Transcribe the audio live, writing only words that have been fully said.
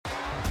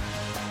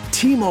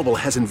T-Mobile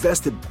has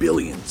invested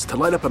billions to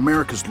light up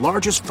America's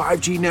largest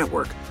 5G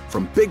network,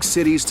 from big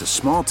cities to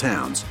small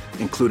towns,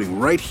 including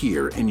right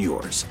here in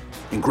yours.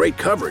 And great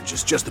coverage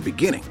is just the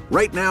beginning.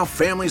 Right now,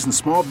 families and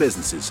small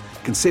businesses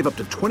can save up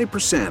to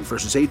 20%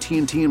 versus AT&T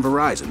and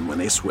Verizon when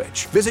they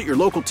switch. Visit your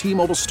local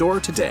T-Mobile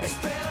store today.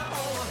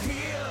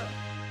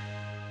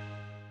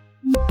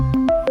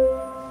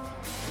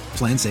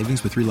 Plan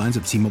savings with 3 lines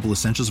of T-Mobile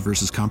Essentials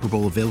versus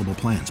comparable available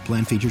plans.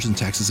 Plan features and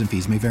taxes and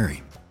fees may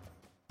vary.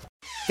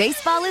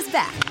 Baseball is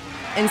back,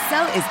 and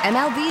so is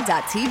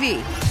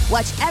MLB.tv.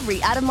 Watch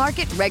every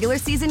out-of-market regular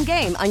season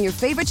game on your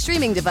favorite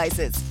streaming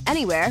devices,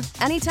 anywhere,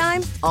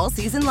 anytime, all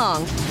season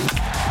long.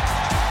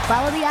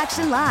 Follow the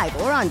action live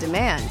or on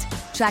demand.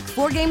 Track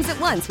 4 games at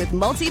once with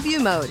multi-view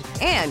mode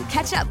and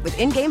catch up with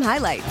in-game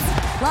highlights.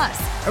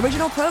 Plus,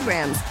 original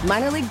programs,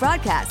 minor league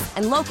broadcasts,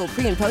 and local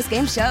pre- and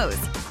post-game shows.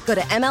 Go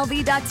to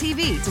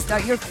MLB.tv to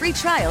start your free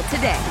trial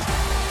today.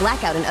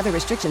 Blackout and other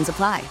restrictions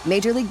apply.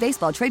 Major League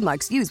Baseball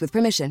trademarks used with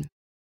permission.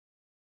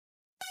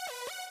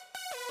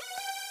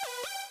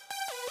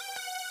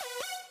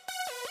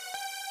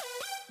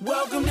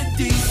 Welcome to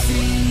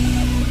DC.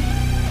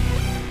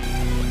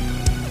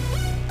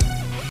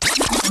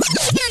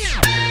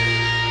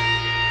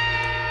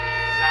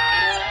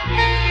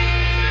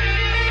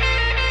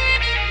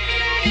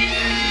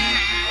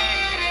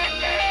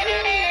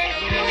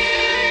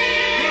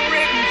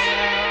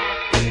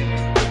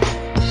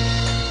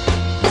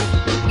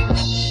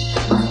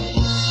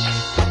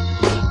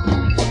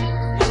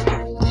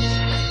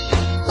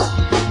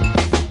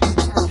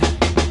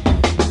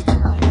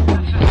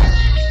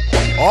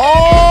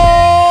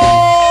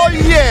 Oh,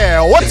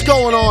 yeah. What's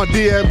going on,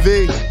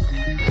 DMV?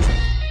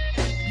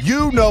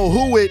 You know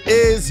who it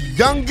is.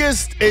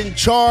 Youngest in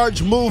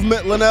charge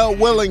movement, Linnell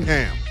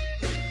Willingham.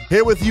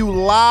 Here with you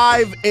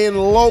live and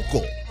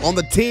local on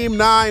the Team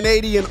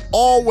 980 and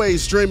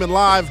always streaming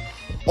live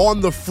on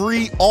the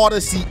free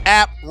Odyssey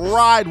app.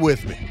 Ride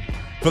with me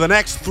for the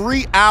next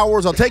 3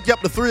 hours. I'll take you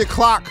up to 3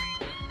 o'clock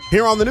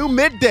here on the new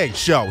midday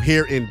show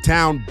here in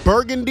town.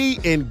 Burgundy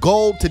in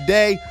gold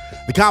today.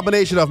 The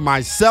combination of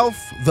myself,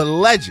 the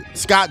legend,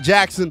 Scott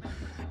Jackson,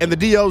 and the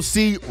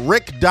DOC,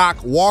 Rick Doc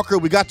Walker.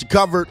 We got you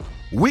covered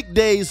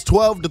weekdays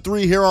 12 to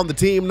 3 here on the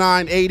Team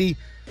 980.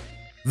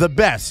 The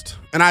best,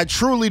 and I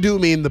truly do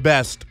mean the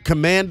best,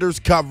 Commanders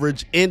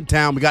coverage in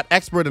town. We got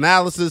expert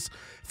analysis,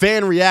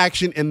 fan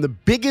reaction, and the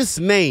biggest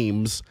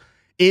names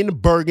in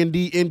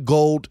Burgundy in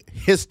gold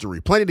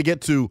history. Plenty to get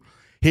to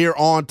here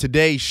on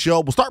today's show.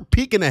 We'll start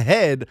peeking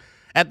ahead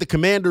at the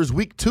Commanders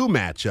Week 2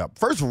 matchup.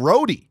 First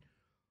roadie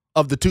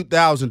of the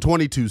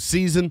 2022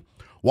 season.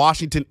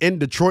 Washington in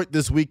Detroit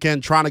this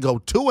weekend, trying to go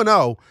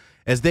 2-0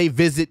 as they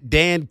visit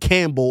Dan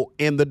Campbell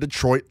and the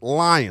Detroit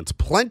Lions.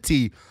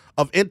 Plenty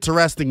of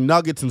interesting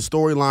nuggets and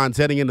storylines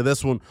heading into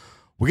this one.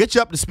 We'll get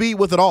you up to speed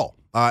with it all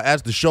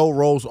as the show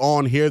rolls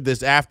on here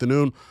this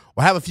afternoon.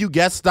 We'll have a few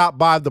guests stop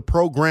by the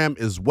program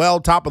as well.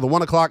 Top of the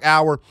 1 o'clock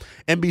hour,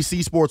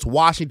 NBC Sports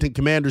Washington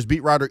Commanders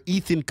beat writer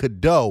Ethan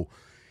Cadeau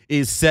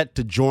is set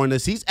to join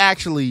us. He's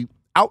actually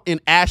out in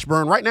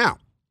Ashburn right now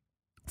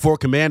for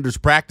Commanders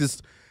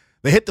practice.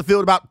 They hit the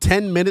field about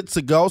 10 minutes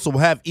ago, so we'll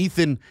have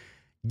Ethan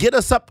get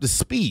us up to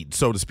speed,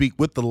 so to speak,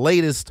 with the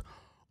latest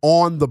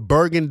on the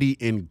Burgundy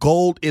in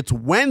gold. It's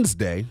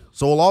Wednesday,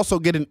 so we'll also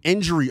get an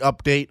injury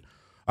update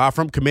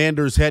from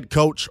Commanders head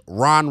coach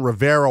Ron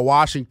Rivera.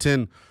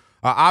 Washington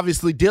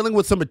obviously dealing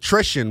with some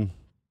attrition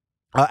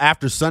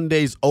after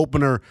Sunday's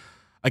opener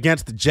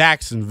against the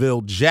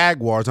Jacksonville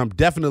Jaguars. I'm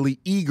definitely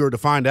eager to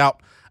find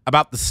out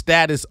about the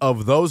status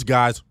of those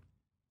guys.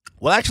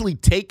 We'll actually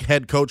take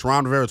head coach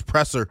Ron Rivera's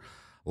presser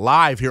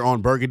live here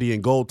on Burgundy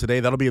and Gold today.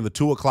 That'll be in the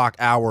 2 o'clock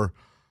hour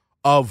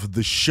of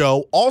the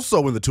show.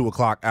 Also in the 2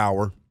 o'clock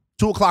hour,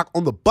 2 o'clock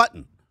on the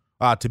button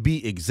to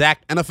be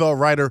exact, NFL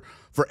writer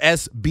for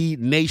SB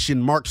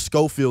Nation, Mark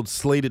Schofield,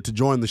 slated to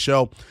join the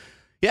show.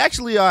 He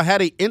actually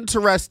had an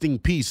interesting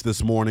piece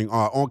this morning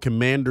on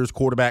Commanders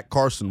quarterback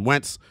Carson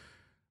Wentz.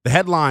 The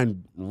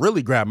headline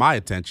really grabbed my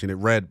attention. It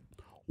read,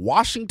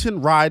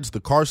 "Washington rides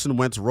the Carson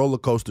Wentz roller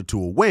coaster to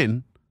a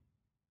win.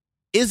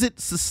 Is it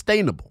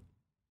sustainable?"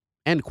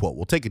 End quote.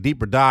 We'll take a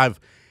deeper dive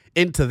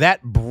into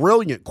that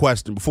brilliant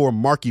question before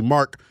Marky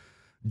Mark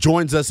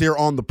joins us here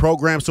on the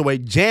program. So a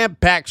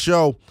jam-packed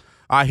show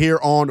here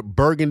on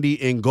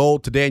Burgundy in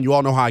Gold today, and you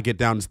all know how I get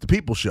down. It's the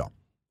People Show.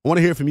 I want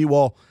to hear from you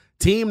all.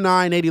 Team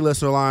 980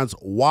 listener lines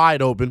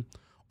wide open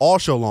all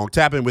show long.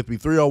 Tap in with me,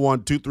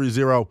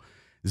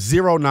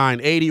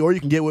 301-230-0980, or you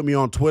can get with me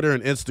on Twitter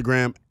and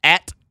Instagram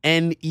at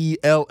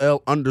NELL_BTP.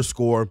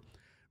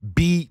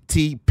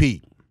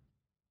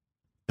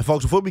 And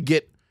folks, before we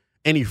get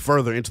any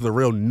further into the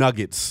real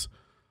nuggets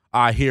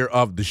here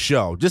of the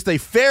show, just a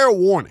fair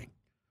warning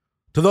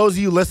to those of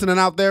you listening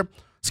out there.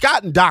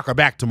 Scott and Doc are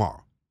back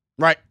tomorrow,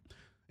 right?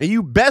 And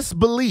you best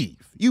believe,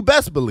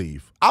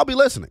 I'll be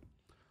listening.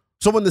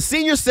 So when the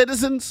senior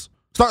citizens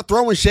start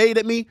throwing shade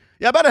at me,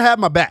 y'all better have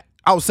my back.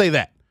 I will say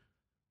that.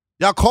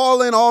 Y'all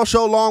call in all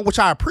show long, which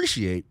I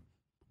appreciate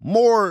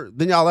more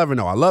than y'all ever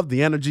know. I love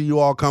the energy you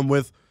all come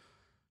with.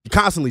 You're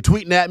constantly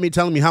tweeting at me,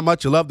 telling me how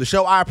much you love the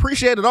show. I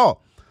appreciate it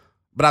all.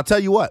 But I'll tell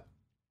you what,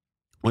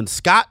 when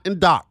Scott and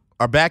Doc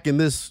are back in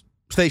this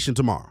station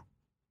tomorrow,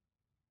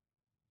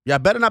 y'all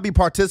better not be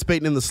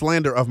participating in the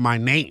slander of my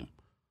name,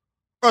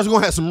 or else we're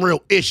going to have some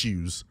real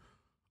issues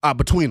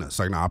between us.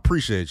 Like, I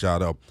appreciate y'all,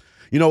 though.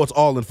 You know, it's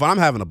all in fun. I'm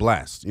having a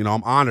blast. You know,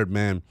 I'm honored,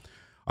 man,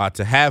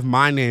 to have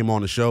my name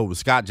on the show with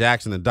Scott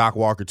Jackson and Doc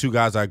Walker, two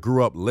guys I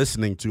grew up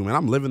listening to, man.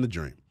 I'm living the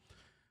dream.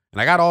 And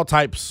I got all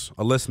types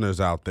of listeners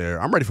out there.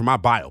 I'm ready for my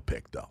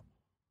biopic, though.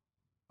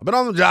 I've been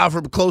on the job for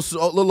a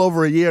little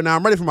over a year now.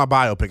 I'm ready for my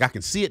biopic. I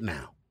can see it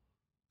now.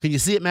 Can you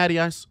see it, Matty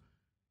Ice?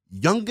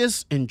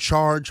 Youngest in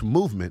Charge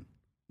Movement,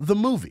 the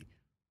movie.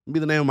 It'll be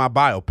the name of my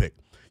biopic.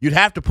 You'd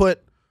have to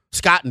put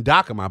Scott and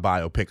Doc in my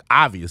biopic,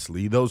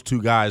 obviously. Those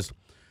two guys,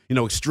 you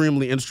know,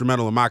 extremely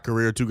instrumental in my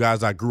career, two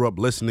guys I grew up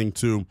listening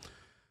to.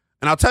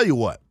 And I'll tell you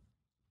what,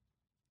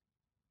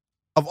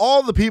 of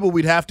all the people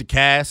we'd have to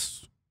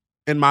cast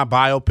in my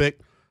biopic,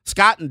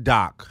 Scott and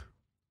Doc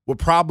would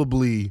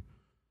probably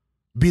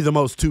be the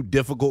most two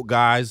difficult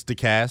guys to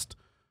cast.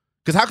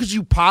 Because how could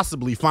you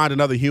possibly find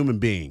another human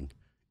being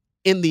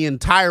in the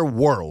entire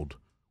world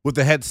with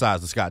the head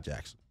size of Scott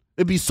Jackson?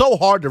 It'd be so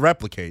hard to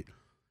replicate.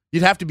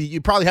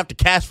 You'd probably have to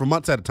cast for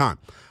months at a time.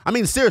 I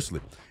mean,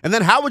 seriously. And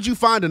then how would you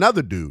find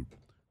another dude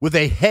with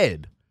a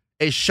head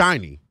as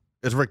shiny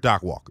as Rick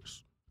Doc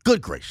Walker's?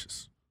 Good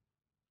gracious.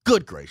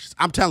 Good gracious.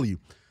 I'm telling you,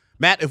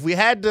 Matt, if we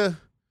had to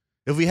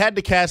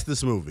cast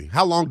this movie,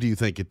 how long do you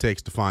think it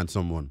takes to find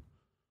someone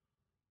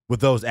with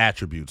those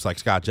attributes like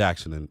Scott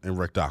Jackson and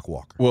Rick Doc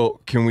Walker?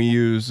 Well, can we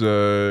use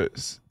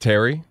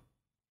Terry?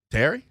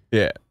 Terry?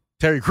 Yeah.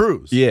 Terry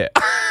Crews? Yeah.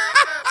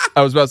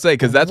 I was about to say,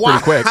 because that's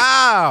pretty quick.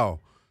 Wow.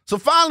 So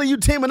finally you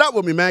teaming up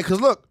with me, man,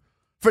 because look,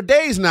 for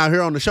days now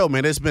here on the show,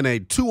 man, it's been a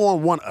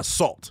 2-on-1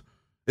 assault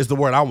is the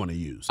word I want to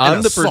use.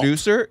 I'm the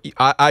producer.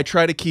 I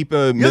try to keep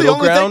a You're middle the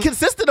only ground. thing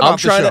consistent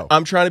about the show.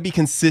 I'm trying to be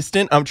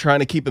consistent. I'm trying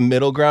to keep a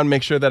middle ground,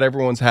 make sure that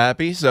everyone's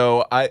happy.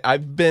 So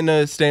I've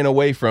been staying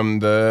away from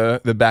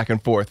the back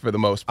and forth for the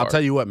most part. I'll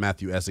tell you what,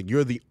 Matthew Essig,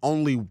 you're the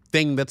only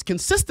thing that's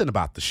consistent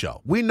about the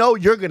show. We know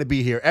you're going to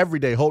be here every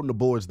day holding the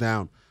boards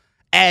down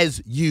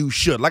as you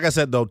should. Like I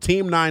said, though,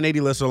 Team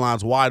 980 listener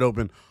lines wide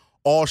open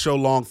all show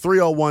long,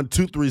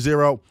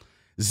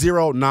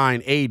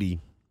 301-230-0980.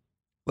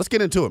 Let's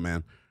get into it,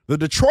 man. The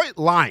Detroit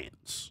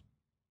Lions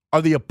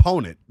are the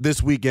opponent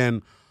this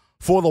weekend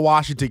for the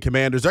Washington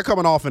Commanders. They're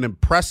coming off an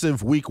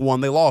impressive week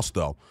one. They lost,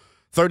 though,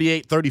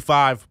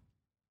 38-35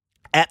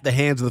 at the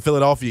hands of the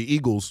Philadelphia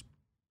Eagles,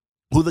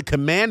 who the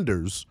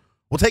Commanders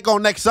will take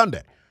on next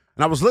Sunday.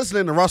 And I was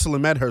listening to Russell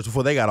and Medhurst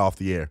before they got off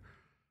the air.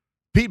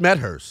 Pete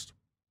Medhurst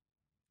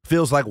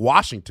feels like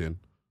Washington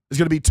is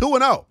going to be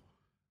 2-0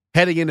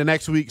 heading into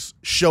next week's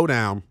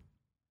showdown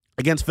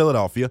against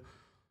Philadelphia.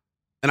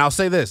 And I'll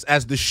say this,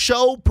 as the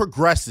show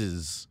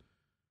progresses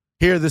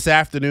here this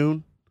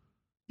afternoon,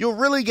 you'll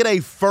really get a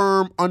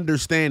firm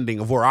understanding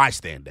of where I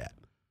stand at.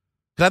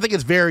 Because I think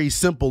it's very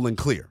simple and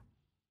clear.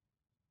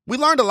 We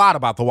learned a lot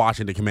about the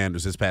Washington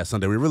Commanders this past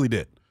Sunday. We really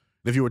did.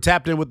 If you were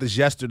tapped in with us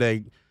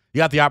yesterday, you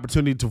got the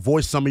opportunity to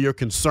voice some of your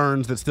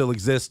concerns that still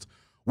exist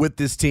with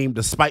this team,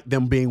 despite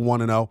them being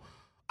 1-0.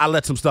 I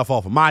let some stuff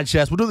off of my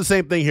chest. We'll do the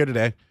same thing here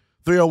today.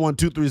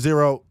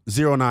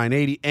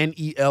 301-230-0980,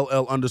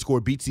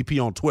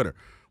 NELL_BTP on Twitter.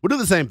 We'll do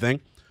the same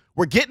thing.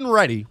 We're getting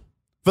ready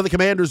for the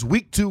Commanders'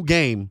 Week 2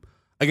 game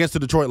against the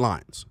Detroit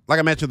Lions. Like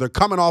I mentioned, they're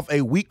coming off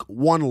a Week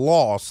 1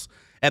 loss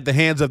at the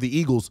hands of the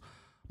Eagles.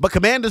 But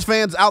Commanders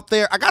fans out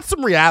there, I got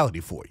some reality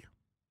for you.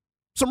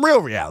 Some real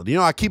reality. You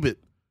know, I keep it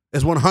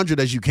as 100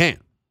 as you can.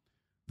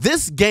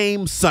 This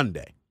game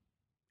Sunday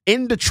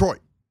in Detroit,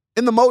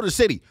 in the Motor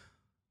City,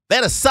 they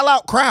had a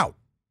sellout crowd.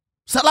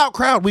 Sellout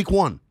crowd Week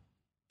 1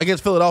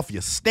 against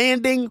Philadelphia.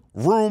 Standing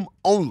room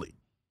only,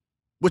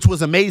 which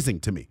was amazing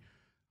to me.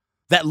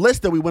 That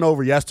list that we went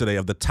over yesterday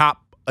of the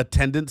top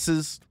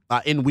attendances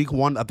in Week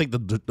 1, I think the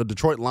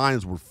Detroit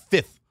Lions were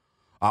 5th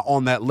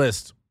on that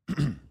list.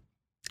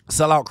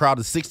 Sellout crowd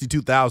is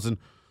 62,000.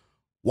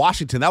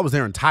 Washington, that was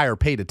their entire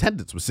paid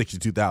attendance, was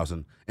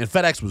 62,000. And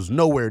FedEx was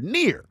nowhere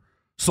near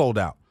sold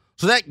out.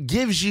 So that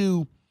gives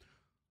you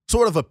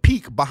sort of a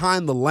peek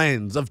behind the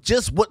lens of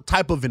just what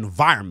type of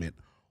environment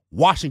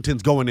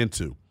Washington's going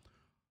into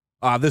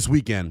this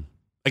weekend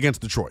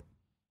against Detroit.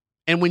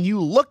 And when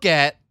you look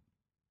at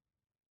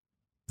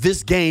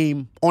this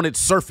game on its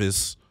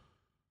surface,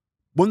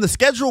 when the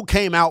schedule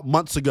came out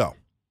months ago,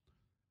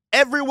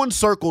 everyone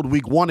circled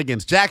Week 1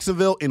 against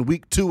Jacksonville and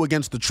Week 2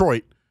 against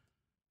Detroit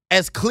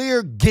as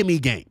clear gimme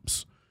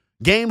games.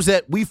 Games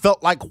that we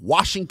felt like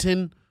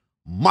Washington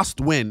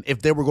must win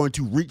if they were going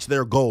to reach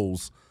their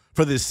goals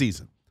for this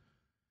season.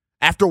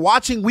 After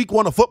watching Week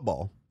 1 of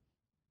football,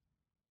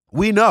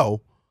 we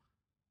know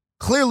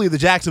clearly the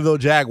Jacksonville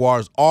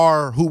Jaguars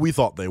are who we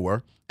thought they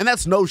were. And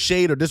that's no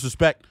shade or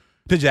disrespect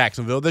to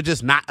Jacksonville. They're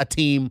just not a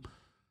team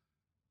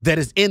that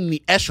is in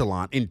the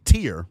echelon, in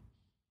tier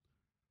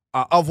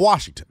of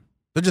Washington.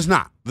 They're just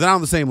not. They're not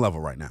on the same level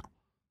right now.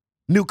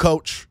 New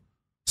coach,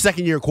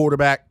 second-year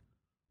quarterback,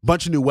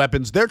 bunch of new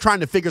weapons. They're trying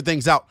to figure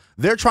things out.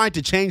 They're trying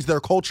to change their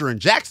culture in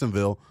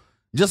Jacksonville,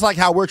 just like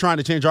how we're trying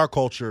to change our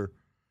culture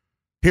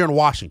here in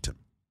Washington.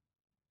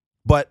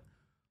 But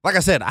like I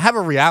said, I have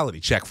a reality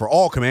check for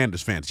all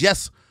Commanders fans.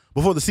 Yes,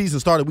 before the season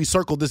started, we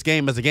circled this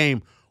game as a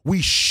game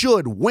we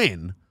should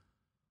win.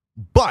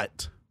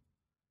 But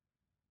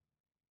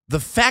the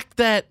fact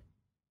that,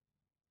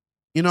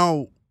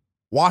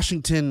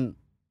 Washington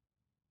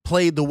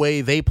played the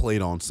way they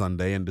played on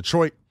Sunday and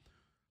Detroit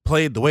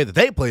played the way that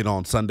they played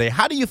on Sunday,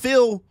 how do you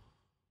feel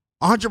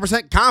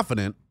 100%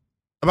 confident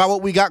about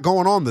what we got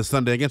going on this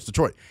Sunday against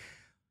Detroit?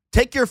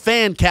 Take your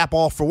fan cap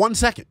off for 1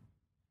 second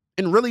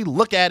and really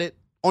look at it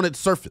on its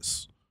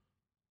surface.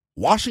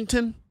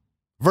 Washington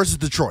versus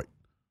Detroit.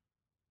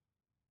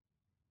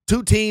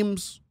 Two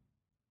teams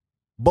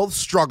both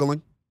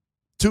struggling.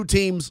 Two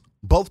teams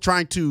both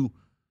trying to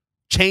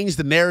change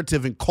the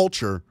narrative and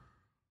culture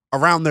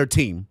around their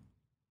team.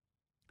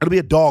 It'll be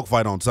a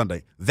dogfight on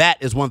Sunday.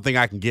 That is one thing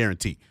I can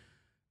guarantee.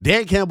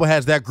 Dan Campbell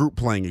has that group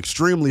playing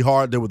extremely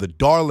hard. They were the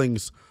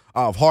darlings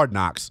of Hard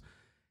Knocks.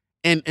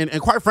 And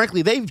quite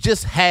frankly, they've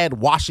just had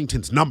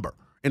Washington's number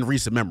in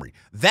recent memory.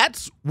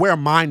 That's where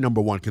my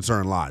number one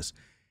concern lies.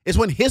 It's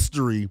when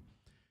history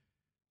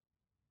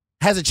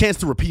has a chance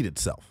to repeat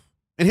itself.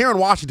 And here in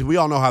Washington, we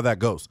all know how that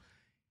goes.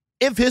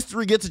 If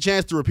history gets a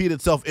chance to repeat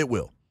itself, it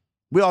will.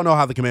 We all know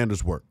how the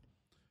Commanders work.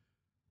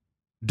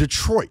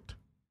 Detroit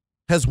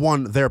has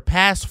won their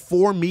past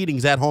 4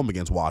 meetings at home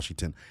against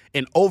Washington,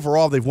 and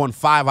overall they've won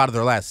 5 out of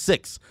their last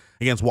 6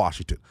 against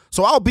Washington.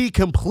 So I'll be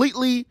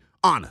completely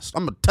honest.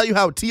 I'm going to tell you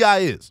how T.I.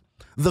 is.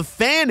 The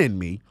fan in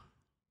me,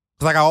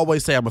 like I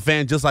always say, I'm a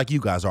fan just like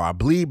you guys are. I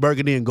bleed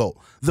burgundy and gold.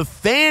 The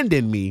fan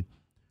in me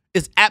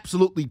is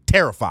absolutely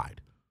terrified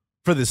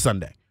for this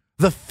Sunday.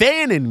 The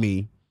fan in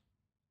me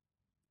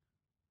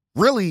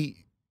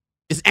really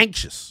is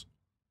anxious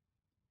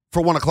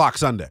for 1 o'clock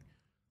Sunday.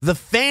 The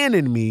fan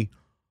in me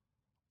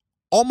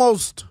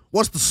almost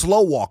wants to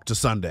slow walk to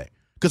Sunday.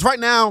 Because right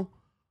now,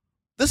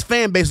 this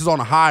fan base is on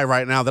a high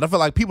right now that I feel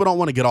like people don't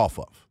want to get off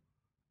of.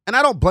 And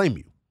I don't blame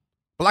you.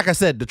 But like I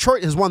said,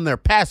 Detroit has won their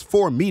past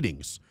 4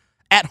 meetings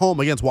at home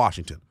against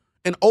Washington.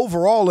 And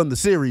overall in the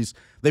series,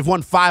 they've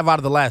won 5 out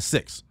of the last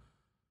 6.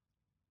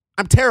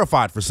 I'm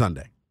terrified for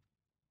Sunday.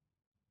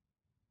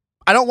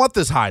 I don't want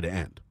this high to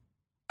end.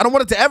 I don't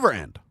want it to ever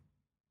end.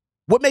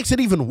 What makes it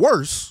even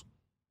worse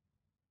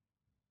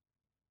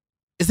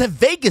is that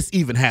Vegas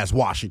even has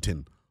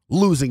Washington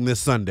losing this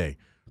Sunday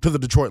to the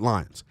Detroit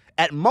Lions.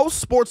 At most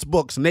sports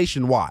books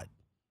nationwide,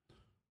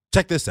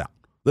 check this out.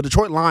 The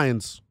Detroit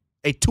Lions,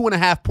 a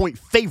 2.5-point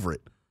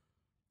favorite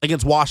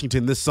against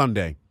Washington this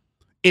Sunday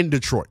in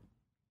Detroit.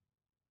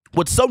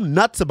 What's so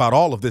nuts about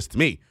all of this to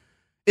me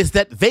is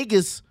that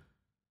Vegas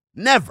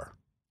never,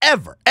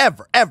 ever,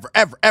 ever, ever,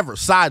 ever, ever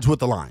sides with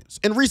the Lions.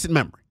 In recent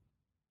memory,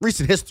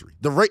 recent history,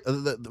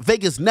 the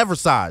Vegas never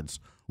sides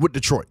with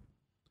Detroit.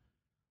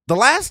 The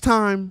last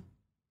time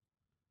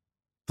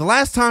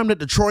that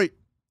Detroit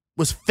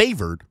was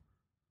favored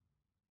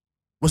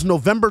was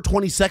November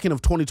 22nd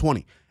of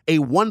 2020, a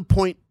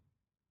 1-point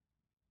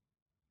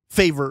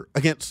favor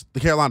against the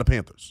Carolina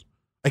Panthers,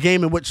 a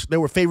game in which they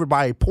were favored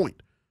by a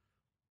point.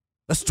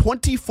 That's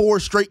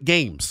 24 straight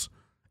games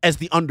as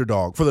the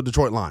underdog for the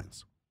Detroit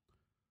Lions.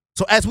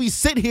 So as we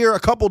sit here a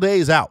couple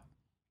days out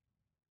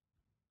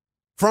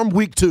from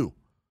week 2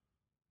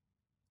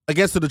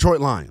 against the Detroit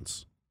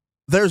Lions,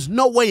 there's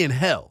no way in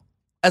hell,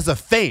 as a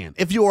fan,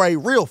 if you are a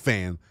real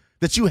fan,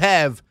 that you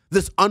have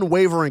this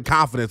unwavering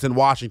confidence in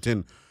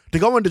Washington to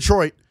go in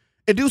Detroit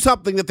and do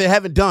something that they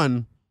haven't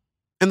done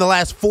in the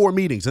last 4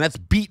 meetings, and that's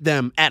beat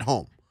them at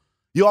home.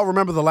 You all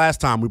remember the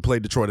last time we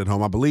played Detroit at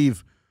home. I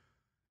believe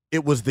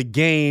it was the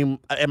game,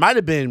 it might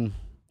have been,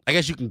 I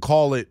guess you can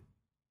call it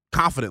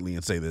confidently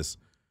and say this,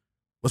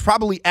 was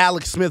probably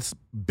Alex Smith's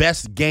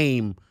best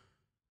game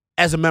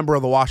as a member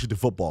of the Washington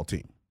football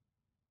team.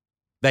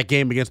 That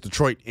game against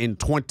Detroit in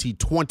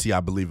 2020,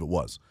 I believe it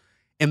was.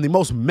 And the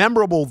most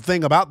memorable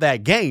thing about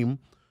that game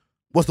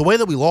was the way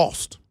that we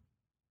lost.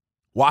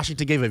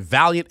 Washington gave a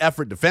valiant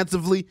effort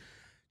defensively.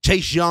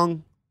 Chase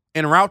Young,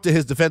 en route to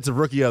his Defensive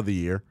Rookie of the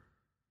Year,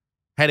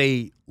 had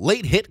a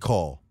late hit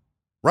call,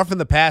 roughing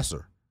the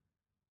passer,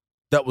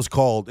 that was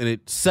called, and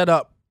it set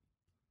up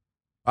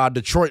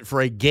Detroit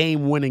for a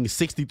game-winning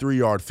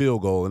 63-yard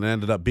field goal, and it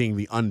ended up being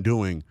the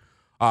undoing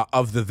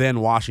of the then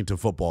Washington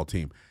football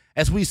team.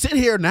 As we sit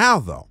here now,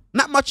 though,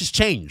 not much has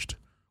changed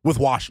with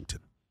Washington.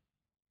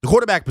 The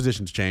quarterback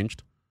position's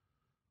changed.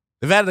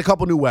 They've added a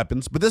couple new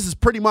weapons, but this is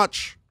pretty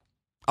much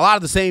a lot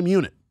of the same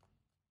unit.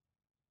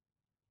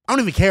 I don't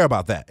even care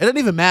about that. It doesn't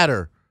even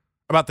matter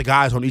about the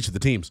guys on each of the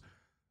teams.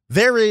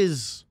 There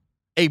is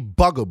a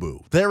bugaboo.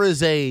 There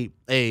is a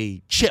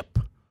chip,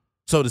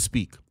 so to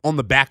speak, on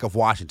the back of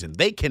Washington.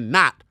 They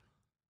cannot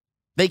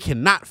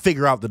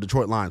figure out the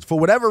Detroit Lions. For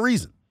whatever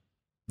reason,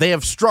 they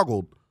have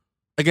struggled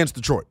against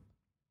Detroit.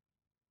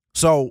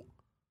 So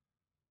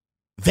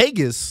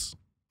Vegas,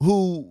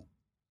 who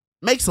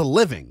makes a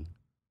living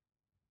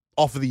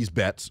off of these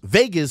bets,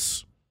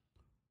 Vegas,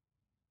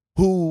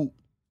 who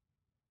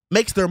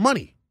makes their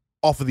money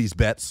off of these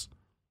bets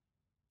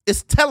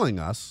is telling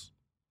us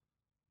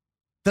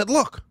that,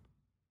 look,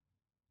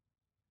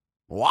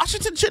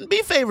 Washington shouldn't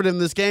be favored in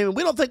this game, and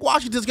we don't think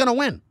Washington's going to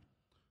win.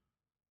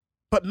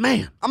 But,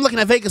 man, I'm looking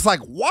at Vegas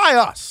like, why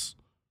us,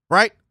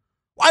 right?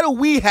 Why do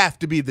we have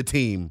to be the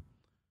team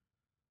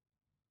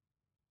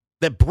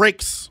that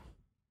breaks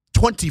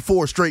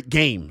 24 straight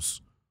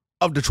games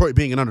of Detroit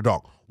being an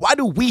underdog? Why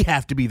do we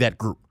have to be that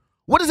group?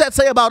 What does that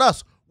say about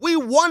us? We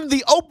won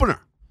the opener.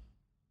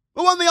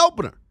 We won the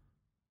opener.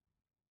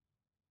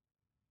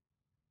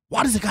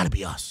 Why does it got to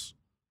be us?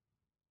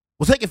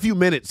 We'll take a few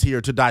minutes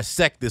here to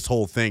dissect this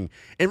whole thing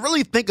and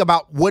really think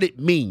about what it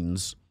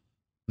means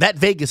that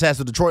Vegas has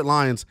the Detroit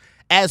Lions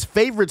as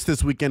favorites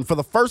this weekend for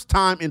the first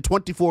time in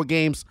 24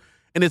 games,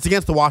 and it's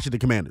against the Washington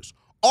Commanders.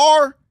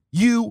 Are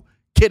you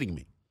kidding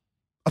me?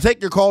 I'll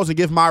take your calls and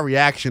give my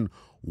reaction.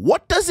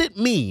 What does it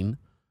mean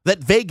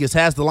that Vegas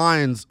has the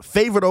Lions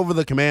favored over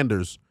the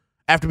Commanders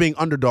after being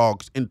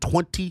underdogs in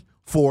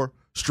 24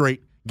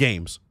 straight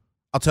games?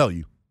 I'll tell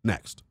you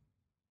next.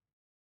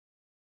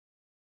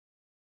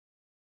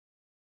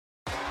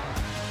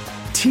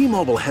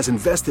 T-Mobile has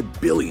invested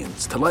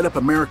billions to light up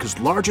America's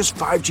largest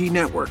 5G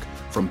network,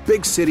 from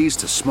big cities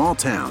to small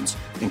towns,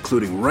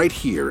 including right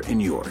here in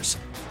yours.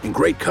 And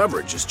great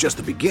coverage is just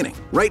the beginning.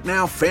 Right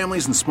now,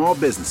 families and small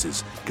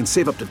businesses can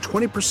save up to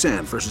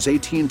 20% versus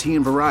AT&T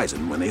and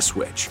Verizon when they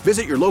switch.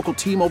 Visit your local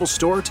T-Mobile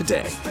store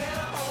today.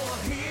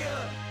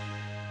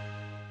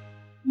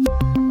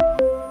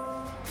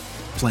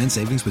 Plan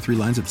savings with 3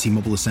 lines of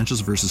T-Mobile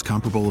Essentials versus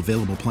comparable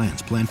available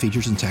plans. Plan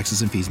features and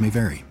taxes and fees may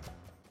vary.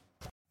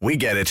 We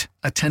get it.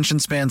 Attention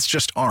spans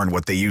just aren't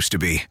what they used to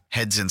be.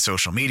 Heads in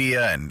social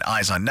media and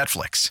eyes on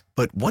Netflix.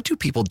 But what do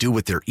people do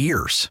with their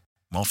ears?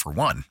 Well, for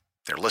one,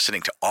 they're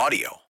listening to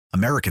audio.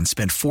 Americans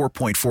spend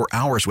 4.4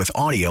 hours with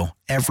audio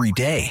every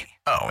day.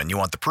 Oh, and you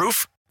want the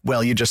proof?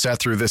 Well, you just sat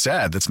through this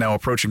ad that's now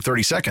approaching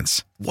 30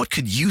 seconds. What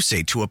could you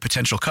say to a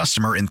potential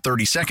customer in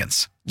 30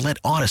 seconds? Let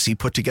Odyssey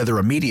put together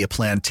a media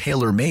plan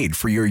tailor-made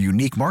for your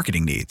unique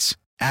marketing needs.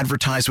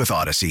 Advertise with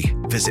Odyssey.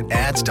 Visit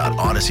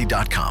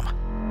ads.odyssey.com.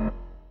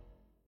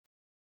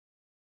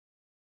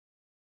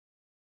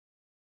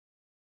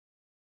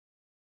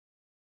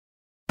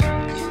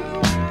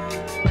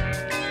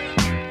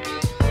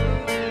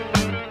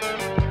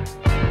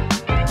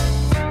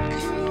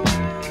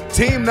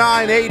 Team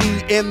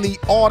 980 in the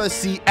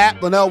Odyssey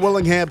app. Linnell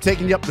Willingham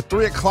taking you up to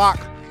 3 o'clock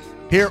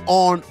here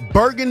on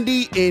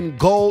Burgundy in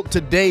Gold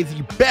today.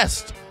 The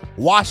best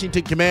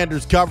Washington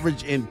Commanders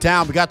coverage in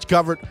town. We got you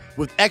covered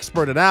with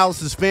expert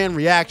analysis, fan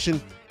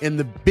reaction, and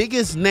the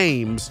biggest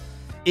names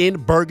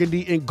in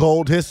Burgundy in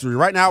Gold history.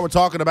 Right now we're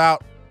talking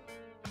about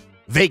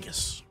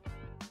Vegas,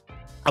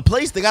 a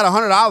place that got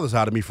 $100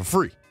 out of me for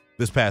free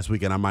this past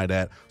weekend, I might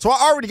add. So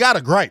I already got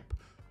a gripe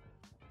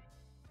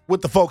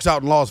with the folks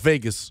out in Las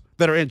Vegas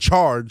that are in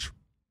charge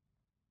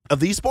of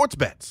these sports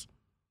bets.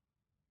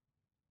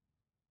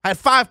 I had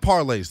 5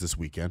 parlays this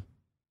weekend.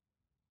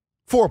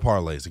 4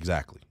 parlays,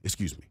 exactly.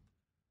 Excuse me.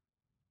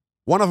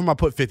 One of them I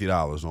put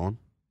 $50 on.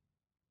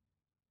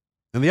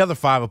 And the other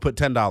 5 I put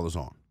 $10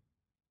 on.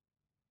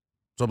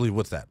 So I believe,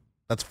 what's that?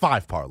 That's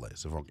 5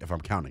 parlays, if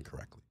I'm counting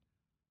correctly.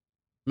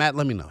 Matt,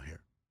 let me know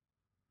here.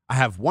 I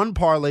have 1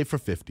 parlay for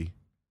 $50.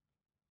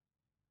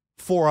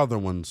 4 other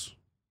ones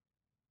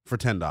for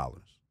 $10.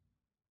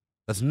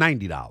 That's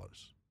 $90.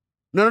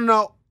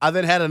 No. I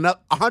then had another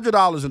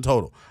 $100 in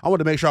total. I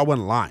wanted to make sure I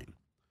wasn't lying.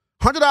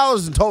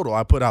 $100 in total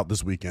I put out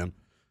this weekend.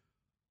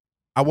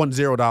 I won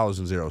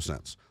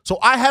 $0.00. So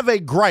I have a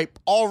gripe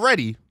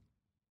already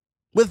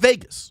with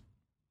Vegas.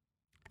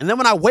 And then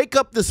when I wake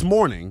up this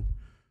morning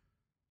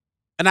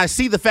and I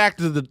see the fact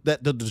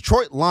that the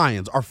Detroit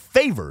Lions are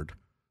favored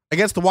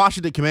against the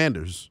Washington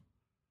Commanders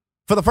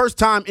for the first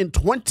time in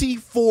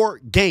 24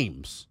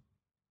 games,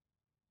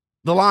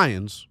 the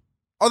Lions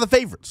are the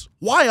favorites.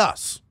 Why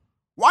us?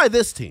 Why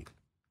this team?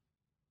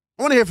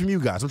 I want to hear from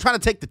you guys. I'm trying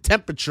to take the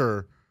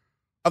temperature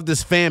of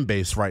this fan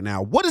base right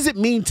now. What does it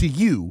mean to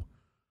you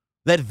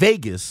that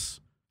Vegas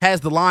has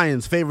the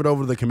Lions favored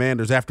over the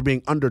Commanders after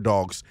being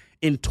underdogs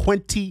in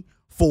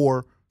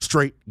 24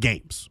 straight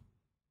games?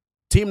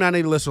 Team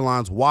 980 listener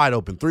lines wide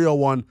open.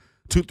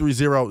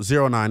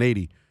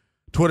 301-230-0980.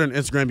 Twitter and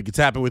Instagram, you can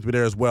tap in with me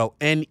there as well.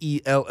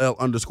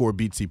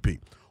 NELL_BTP.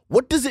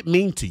 What does it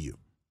mean to you?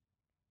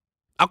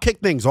 I'll kick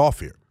things off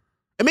here.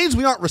 It means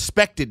we aren't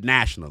respected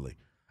nationally.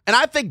 And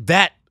I think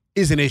that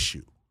is an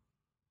issue.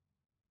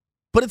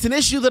 But it's an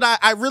issue that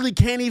I really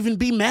can't even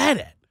be mad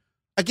at.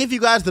 I give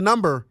you guys the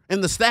number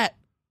and the stat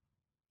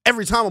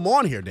every time I'm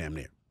on here, damn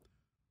near.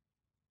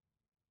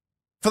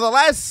 For the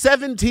last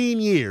 17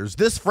 years,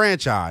 this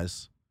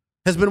franchise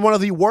has been one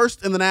of the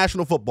worst in the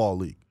National Football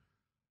League.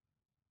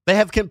 They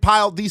have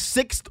compiled the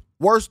 6th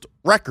worst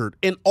record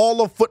in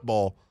all of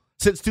football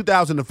since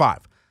 2005.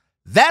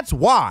 That's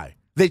why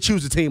they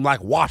choose a team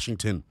like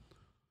Washington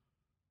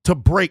to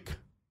break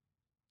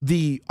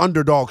the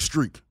underdog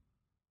streak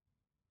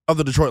of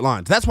the Detroit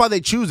Lions. That's why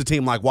they choose a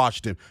team like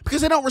Washington,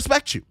 because they don't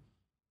respect you.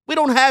 We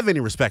don't have any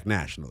respect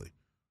nationally.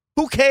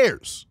 Who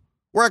cares?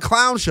 We're a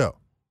clown show,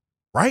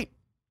 right?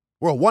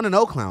 We're a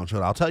 1-0 clown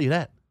show, I'll tell you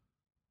that.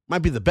 Might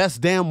be the best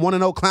damn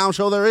 1-0 clown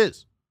show there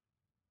is.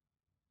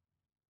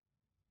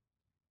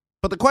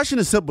 But the question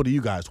is simple to you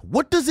guys.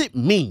 What does it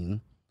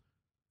mean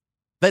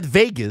that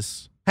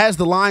Vegas has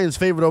the Lions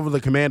favored over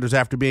the Commanders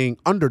after being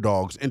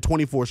underdogs in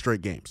 24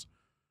 straight games?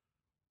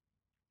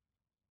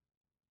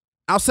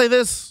 I'll say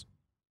this.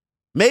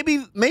 Maybe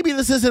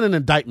this isn't an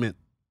indictment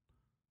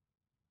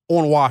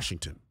on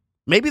Washington.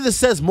 Maybe this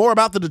says more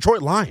about the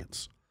Detroit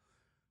Lions.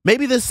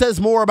 Maybe this says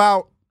more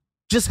about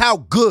just how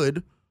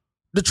good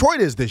Detroit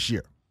is this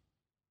year.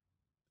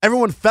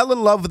 Everyone fell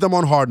in love with them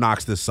on Hard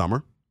Knocks this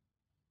summer.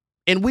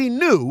 And we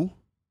knew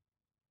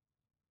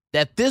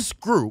that this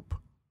group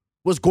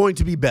was going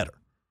to be better.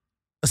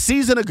 A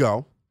season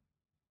ago,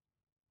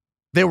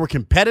 they were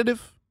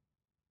competitive.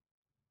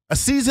 A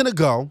season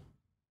ago,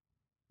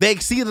 they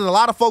exceeded a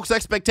lot of folks'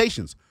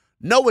 expectations.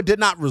 No, it did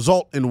not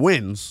result in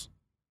wins.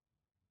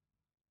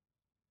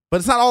 But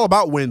it's not all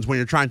about wins when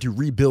you're trying to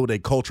rebuild a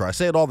culture. I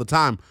say it all the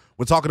time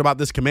when talking about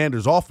this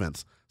Commanders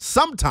offense.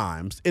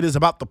 Sometimes it is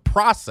about the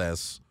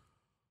process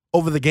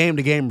over the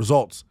game-to-game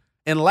results.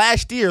 And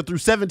last year, through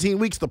 17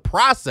 weeks, the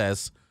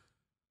process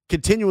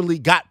continually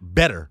got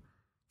better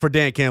for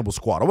Dan Campbell's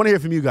squad. I want to hear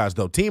from you guys,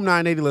 though. Team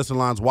 980 listen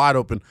lines wide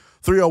open,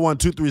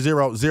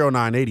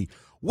 301-230-0980.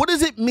 What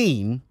does it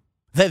mean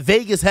that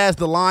Vegas has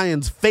the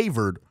Lions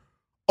favored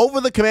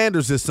over the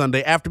Commanders this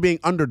Sunday after being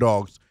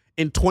underdogs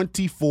in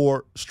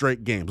 24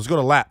 straight games? Let's go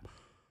to Lap,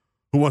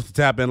 who wants to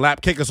tap in.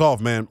 Lap, kick us off,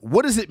 man.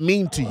 What does it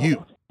mean to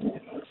you?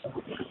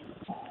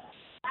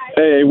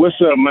 Hey, what's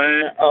up,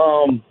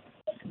 man?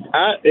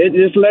 It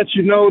just lets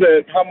you know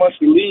that how much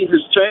the league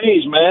has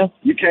changed, man.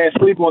 You can't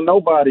sleep on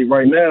nobody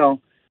right now,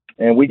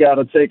 and we got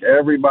to take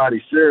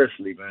everybody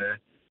seriously, man.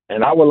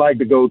 And I would like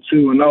to go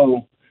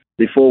 2-0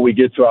 before we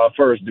get to our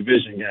first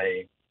division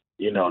game.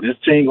 You know, this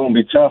team going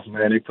to be tough,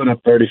 man. They put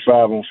up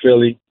 35 on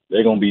Philly.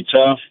 They're going to be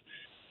tough.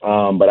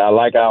 But I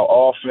like our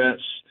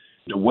offense,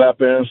 the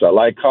weapons. I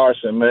like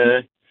Carson,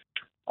 man.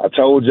 I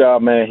told y'all,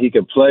 man, he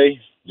could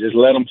play. Just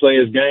let him play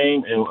his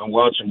game and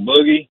watch him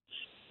boogie.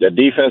 The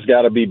defense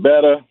got to be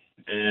better,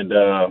 and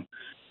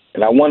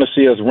I want to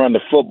see us run the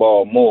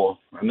football more.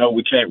 I know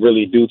we can't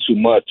really do too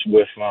much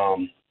with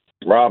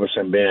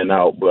Robinson being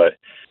out, but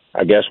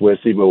I guess we'll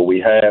see what we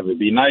have. It'd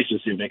be nice to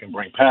see if they can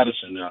bring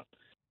Patterson up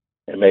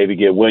and maybe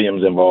get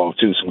Williams involved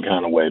too some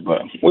kind of way.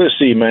 But we'll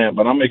see, man.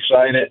 But I'm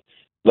excited.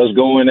 Let's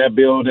go in that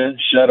building,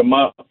 shut them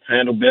up,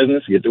 handle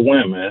business, get the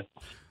win, man.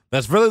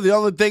 That's really the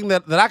only thing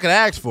that I could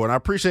ask for, and I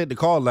appreciate the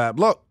call, Lab.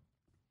 Look,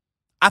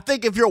 I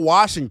think if you're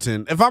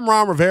Washington, if I'm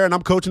Ron Rivera and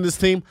I'm coaching this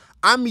team,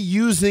 I'm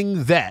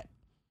using that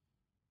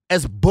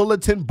as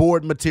bulletin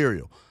board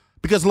material.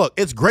 Because, look,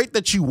 it's great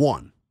that you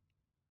won,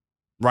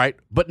 right?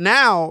 But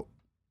now,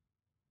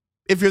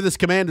 if you're this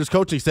Commanders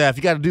coaching staff,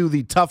 you got to do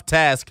the tough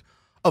task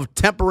of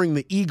tempering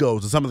the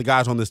egos of some of the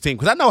guys on this team.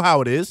 Because I know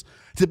how it is.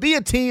 To be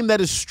a team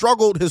that has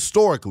struggled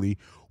historically,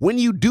 when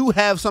you do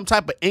have some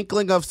type of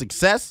inkling of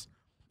success,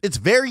 it's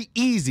very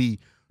easy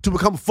to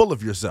become full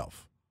of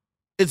yourself.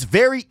 It's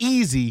very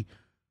easy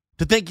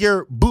to think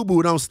your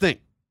boo-boo don't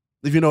stink,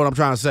 if you know what I'm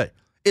trying to say.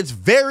 It's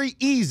very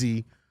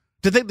easy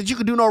to think that you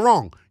can do no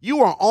wrong.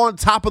 You are on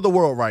top of the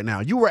world right now.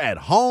 You were at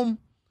home.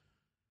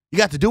 You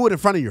got to do it in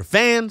front of your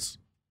fans.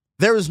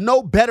 There is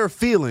no better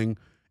feeling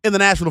in the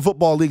National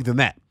Football League than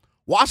that.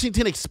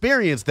 Washington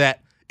experienced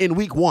that in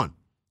week 1.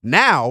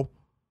 Now,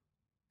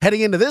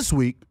 heading into this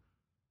week,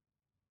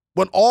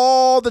 when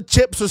all the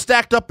chips are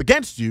stacked up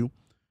against you,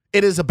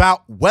 it is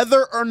about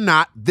whether or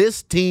not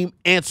this team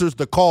answers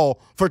the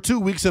call for 2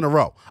 weeks in a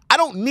row. I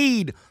don't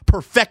need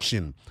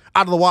perfection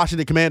out of the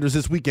Washington Commanders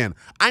this weekend.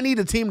 I need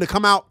a team to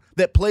come out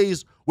that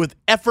plays with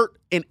effort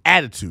and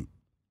attitude.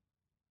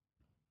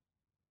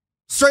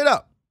 Straight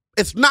up.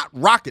 It's not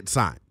rocket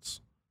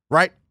science,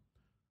 right?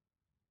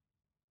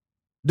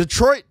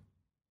 Detroit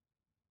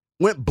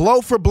went blow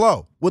for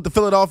blow with the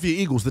Philadelphia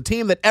Eagles, the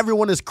team that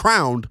everyone has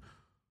crowned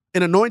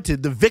and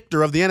anointed the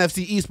victor of the NFC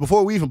East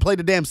before we even played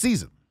the damn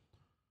season.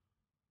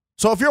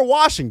 So if you're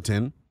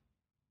Washington,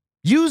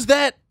 use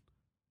that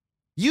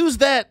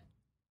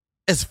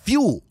as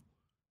fuel.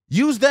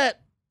 Use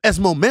that as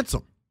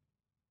momentum.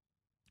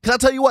 Because I'll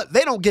tell you what,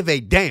 they don't give a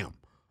damn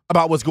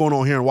about what's going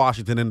on here in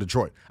Washington and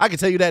Detroit. I can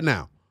tell you that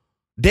now.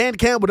 Dan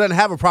Campbell doesn't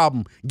have a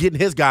problem getting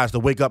his guys to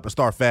wake up and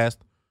start fast.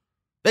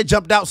 They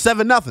jumped out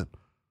 7-0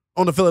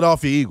 on the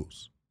Philadelphia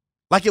Eagles.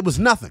 Like it was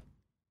nothing.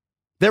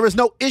 There is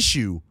no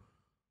issue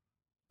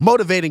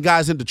motivating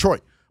guys in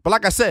Detroit. But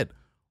like I said,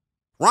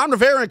 Ron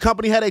Rivera and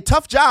company had a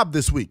tough job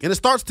this week, and it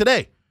starts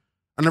today.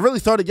 And it really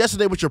started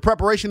yesterday with your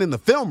preparation in the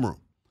film room.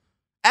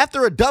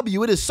 After a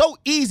W, it is so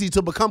easy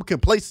to become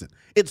complacent.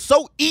 It's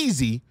so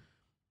easy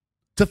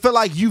to feel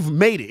like you've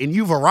made it and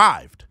you've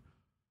arrived.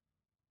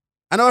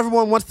 I know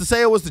everyone wants to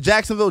say it was the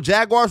Jacksonville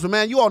Jaguars, but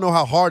man, you all know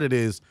how hard it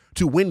is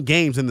to win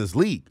games in this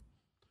league.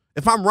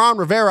 If I'm Ron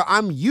Rivera,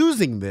 I'm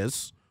using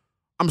this.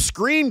 I'm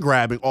screen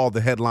grabbing all the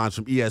headlines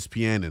from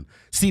ESPN and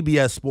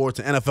CBS Sports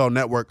and NFL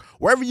Network,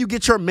 wherever you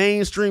get your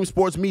mainstream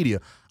sports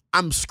media.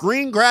 I'm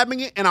screen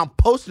grabbing it and I'm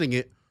posting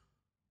it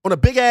on a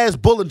big-ass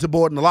bulletin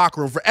board in the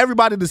locker room for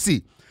everybody to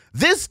see.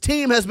 This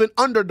team has been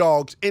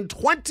underdogs in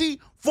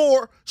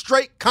 24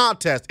 straight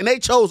contests, and they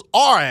chose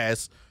our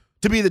ass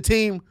to be the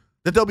team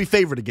that they'll be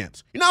favored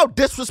against. You know how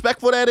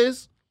disrespectful that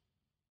is?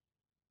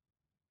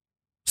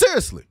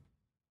 Seriously.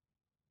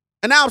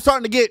 And now I'm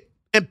starting to get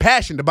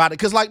impassioned about it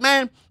because, like,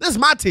 man, this is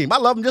my team. I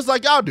love them just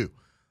like y'all do.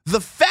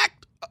 The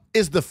fact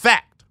is the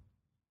fact.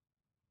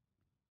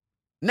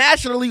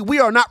 Nationally, we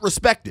are not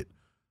respected.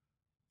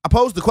 I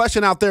posed the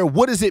question out there,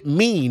 what does it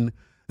mean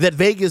that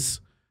Vegas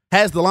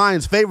has the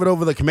Lions favored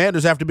over the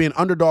Commanders after being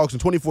underdogs in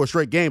 24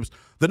 straight games?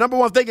 The number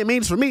one thing it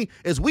means for me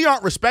is we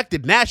aren't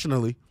respected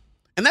nationally,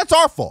 and that's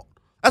our fault.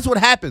 That's what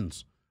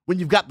happens when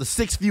you've got the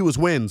 6th fewest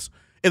wins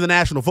in the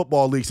National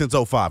Football League since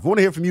 2005. I want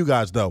to hear from you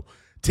guys, though.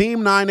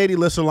 Team 980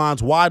 listener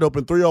lines wide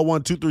open,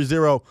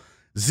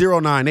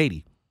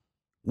 301-230-0980.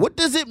 What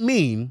does it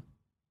mean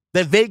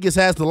that Vegas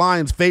has the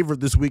Lions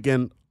favored this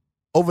weekend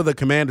over the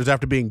Commanders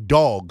after being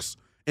dogs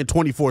in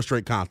 24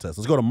 straight contests?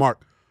 Let's go to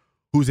Mark,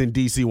 who's in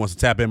D.C., wants to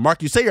tap in.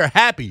 Mark, you say you're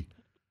happy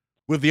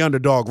with the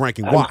underdog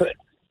ranking. Why?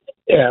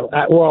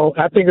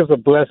 I think it's a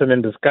blessing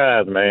in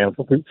disguise, man.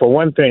 For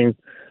one thing,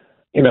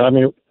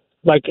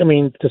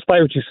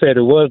 despite what you said,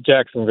 it was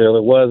Jacksonville,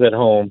 it was at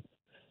home.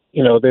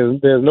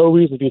 There's no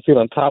reason to feel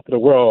on top of the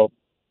world.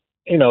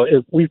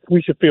 If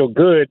we should feel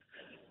good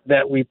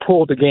that we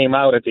pulled the game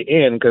out at the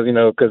end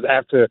because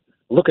after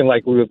looking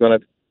like we were going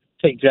to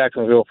take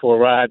Jacksonville for a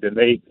ride, and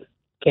they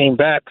came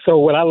back. So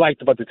what I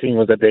liked about the team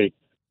was that they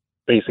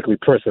basically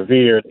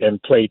persevered and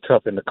played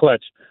tough in the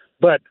clutch.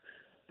 But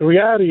the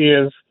reality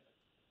is,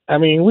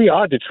 we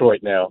are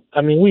Detroit now.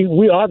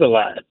 We are the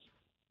Lions.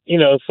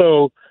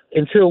 So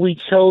until we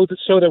show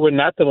that we're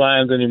not the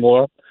Lions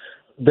anymore,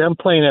 them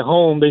playing at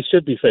home, they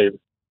should be favored.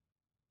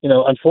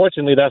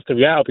 Unfortunately, that's the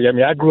reality.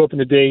 I grew up in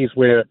the days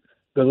where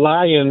the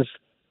Lions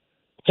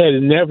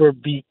had never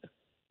beat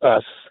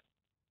us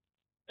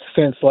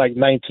since like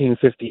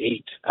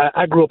 1958.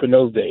 I grew up in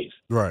those days.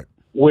 Right.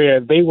 Where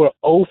they were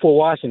 0 for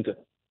Washington.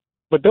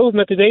 But those are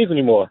not the days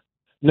anymore.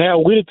 Now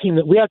we're the team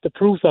that we have to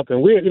prove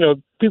something.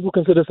 People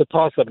consider this a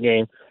toss-up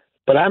game,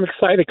 but I'm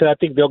excited because I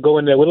think they'll go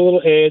in there with a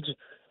little edge.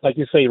 Like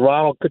you say,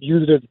 Ronald could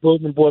use it as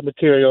bulletin board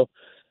material.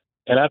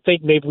 And I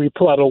think maybe we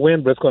pull out a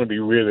win, but it's going to be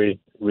really,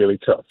 really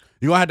tough.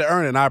 You're going to have to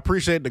earn it, and I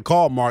appreciate the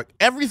call, Mark.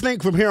 Everything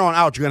from here on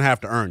out, you're going to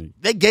have to earn.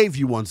 They gave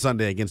you one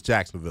Sunday against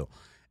Jacksonville.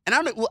 And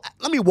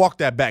let me walk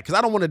that back because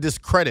I don't want to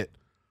discredit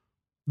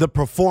the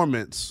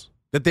performance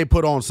that they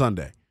put on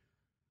Sunday.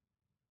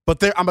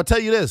 But I'm going to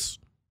tell you this.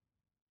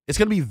 It's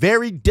going to be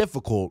very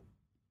difficult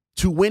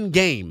to win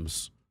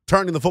games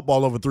turning the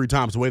football over 3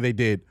 times the way they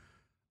did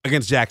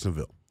against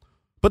Jacksonville.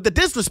 But the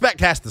disrespect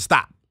has to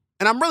stop.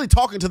 And I'm really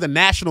talking to the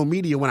national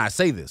media when I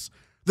say this.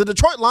 The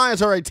Detroit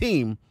Lions are a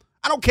team.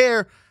 I don't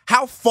care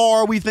how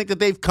far we think that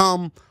they've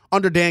come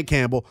under Dan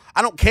Campbell.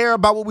 I don't care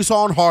about what we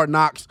saw on Hard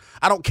Knocks.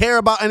 I don't care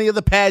about any of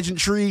the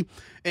pageantry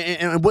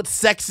and what's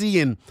sexy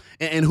and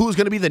who's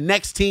going to be the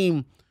next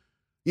team,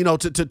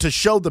 to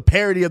show the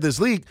parity of this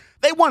league.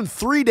 They won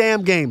 3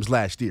 damn games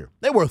last year.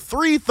 They were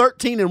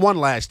 3-13-1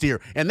 last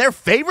year, and they're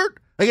favored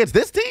against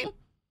this team?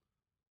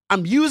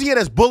 I'm using it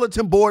as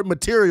bulletin board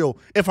material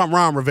if I'm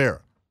Ron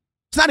Rivera.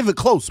 It's not even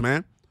close,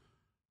 man.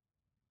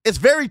 It's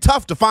very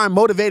tough to find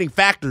motivating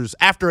factors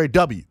after a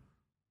W.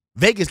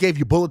 Vegas gave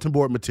you bulletin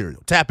board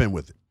material. Tap in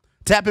with it.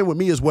 Tap in with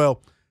me as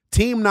well.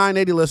 Team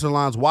 980 listener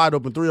lines wide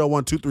open,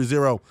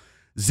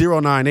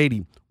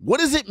 301-230-0980. What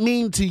does it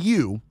mean to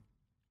you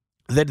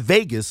that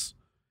Vegas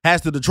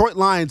has the Detroit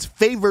Lions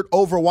favored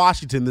over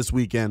Washington this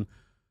weekend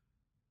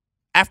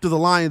after the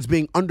Lions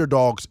being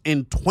underdogs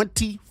in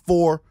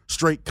 24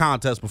 straight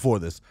contests before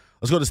this?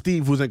 Let's go to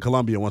Steve, who's in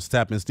Columbia, wants to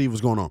tap in. Steve,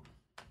 what's going on?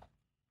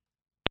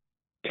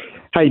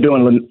 How you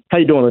doing,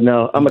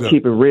 Linnell? I'm going to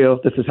keep it real.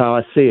 This is how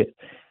I see it.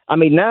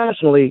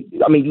 Nationally,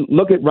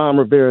 look at Ron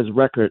Rivera's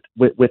record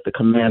with the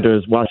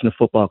Commanders, Washington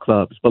Football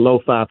Club. It's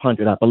below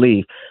 500, I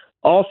believe.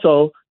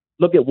 Also,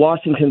 look at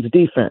Washington's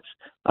defense.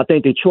 I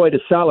think Detroit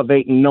is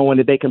salivating knowing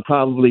that they can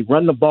probably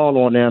run the ball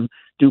on them,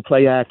 do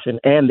play action,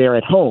 and they're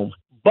at home.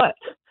 But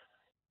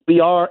we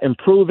are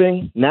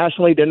improving.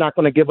 Nationally, they're not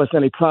going to give us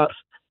any props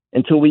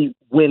until we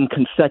win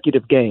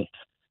consecutive games.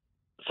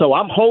 So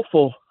I'm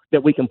hopeful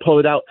that we can pull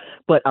it out.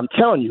 But I'm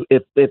telling you,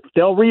 if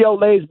Del Rio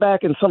lays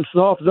back in some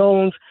soft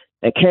zones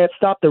and can't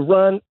stop the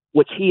run,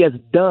 which he has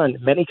done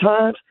many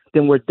times,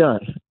 then we're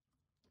done.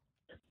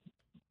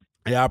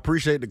 Yeah, I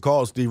appreciate the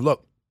call, Steve.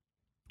 Look,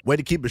 way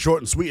to keep it short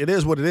and sweet. It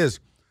is what it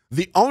is.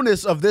 The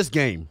onus of this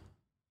game,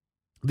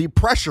 the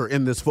pressure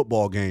in this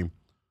football game,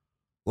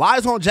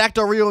 lies on Jack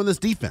Del Rio and this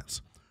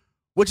defense,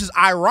 which is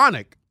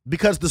ironic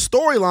because the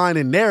storyline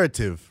and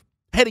narrative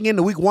heading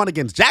into week 1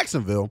 against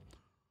Jacksonville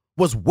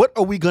was, what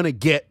are we going to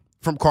get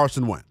from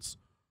Carson Wentz?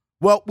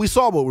 Well, we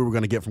saw what we were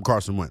going to get from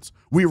Carson Wentz.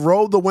 We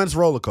rode the Wentz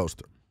roller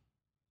coaster.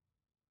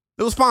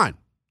 It was fine.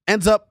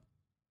 Ends up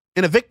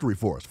in a victory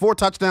for us. 4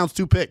 touchdowns,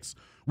 2 picks.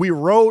 We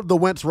rode the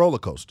Wentz roller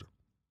coaster.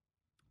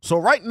 So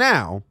right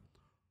now,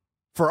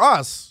 for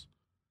us,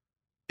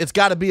 it's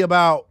got to be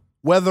about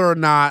whether or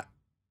not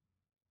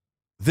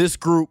this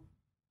group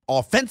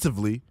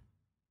offensively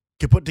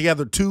can put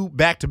together 2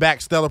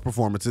 back-to-back stellar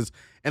performances.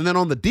 And then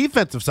on the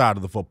defensive side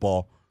of the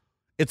football,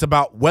 it's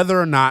about whether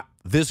or not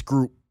this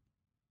group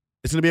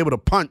is going to be able to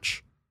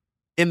punch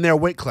in their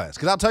weight class.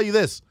 Because I'll tell you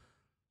this,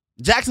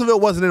 Jacksonville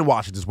wasn't in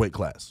Washington's weight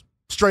class,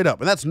 straight up.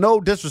 And that's no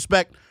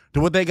disrespect to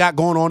what they got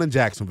going on in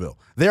Jacksonville.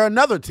 They're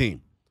another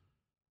team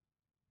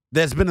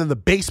that's been in the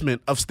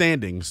basement of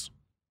standings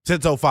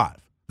since 2005.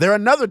 They're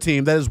another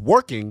team that is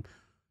working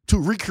to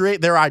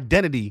recreate their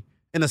identity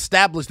and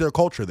establish their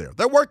culture there.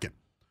 They're working.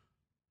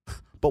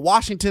 But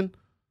Washington,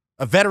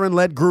 a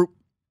veteran-led group,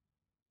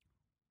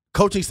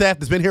 coaching staff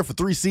that's been here for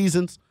 3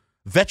 seasons,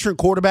 veteran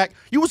quarterback,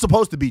 you were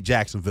supposed to beat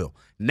Jacksonville.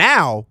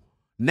 Now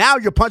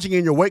you're punching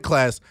in your weight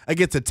class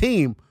against a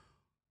team,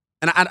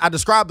 and I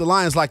describe the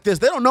Lions like this.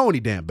 They don't know any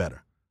damn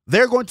better.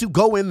 They're going to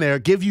go in there,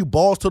 give you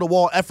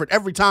balls-to-the-wall effort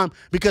every time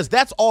because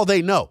that's all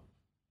they know.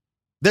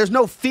 There's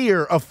no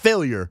fear of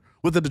failure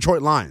with the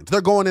Detroit Lions.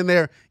 They're going in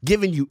there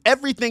giving you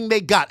everything they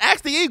got.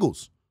 Ask the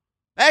Eagles.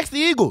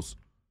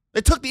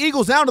 They took the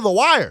Eagles down to the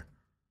wire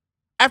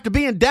after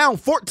being down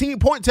 14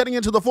 points heading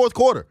into the fourth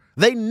quarter.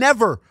 They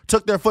never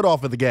took their foot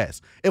off of the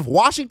gas. If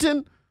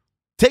Washington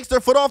takes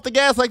their foot off the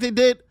gas like they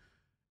did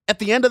at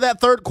the end of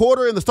that third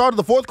quarter and the start of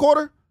the fourth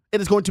quarter,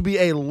 it is going to be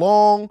a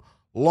long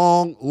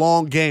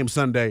game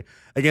Sunday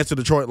against the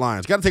Detroit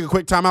Lions. Got to take a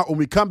quick timeout. When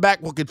we come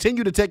back, we'll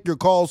continue to take your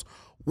calls.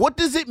 What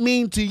does it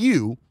mean to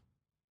you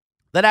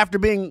that after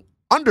being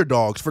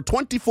underdogs for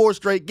 24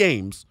 straight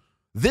games,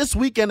 this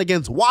weekend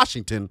against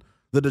Washington,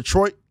 the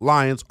Detroit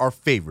Lions are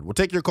favored? We'll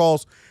take your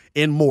calls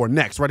and more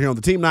next, right here on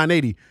the Team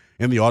 980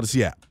 and the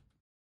Odyssey app.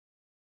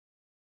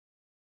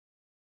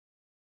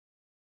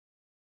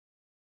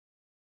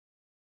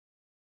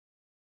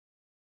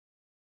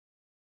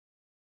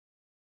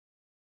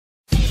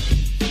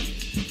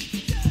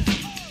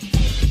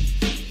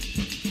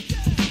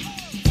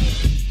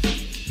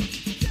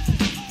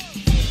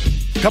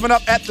 Coming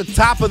up at the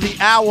top of the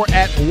hour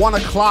at 1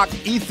 o'clock,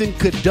 Ethan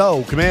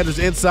Cadeau, Commanders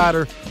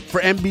insider for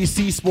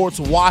NBC Sports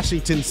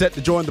Washington, set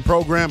to join the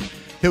program.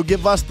 He'll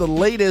give us the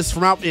latest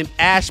from out in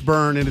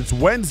Ashburn, and it's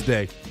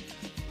Wednesday.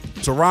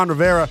 So Ron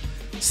Rivera,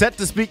 set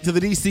to speak to the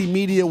DC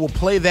media. We'll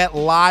play that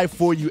live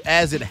for you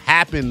as it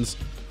happens.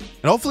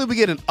 And hopefully we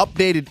get an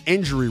updated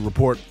injury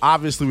report.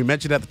 Obviously, we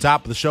mentioned at the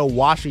top of the show,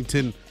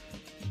 Washington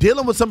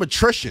dealing with some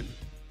attrition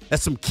at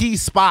some key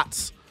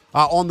spots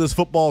on this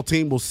football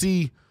team. We'll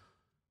see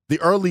the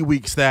early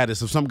week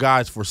status of some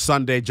guys for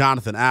Sunday.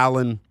 Jonathan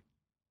Allen,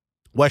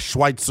 Wes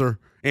Schweitzer,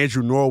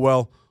 Andrew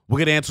Norwell. We'll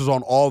get answers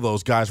on all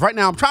those guys. Right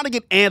now, I'm trying to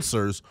get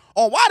answers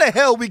on why the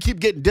hell we keep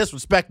getting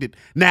disrespected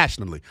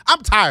nationally.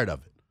 I'm tired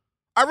of it.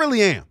 I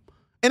really am.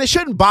 And it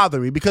shouldn't bother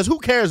me because who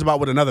cares about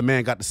what another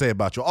man got to say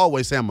about you? I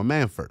always say I'm a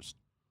man first.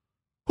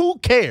 Who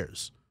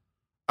cares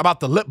about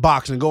the lip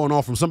boxing going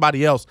on from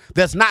somebody else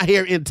that's not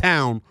here in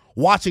town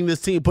watching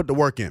this team put the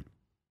work in?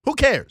 Who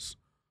cares?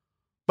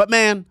 But,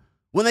 man,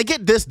 when they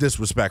get this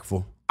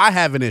disrespectful, I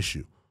have an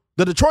issue.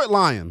 The Detroit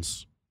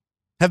Lions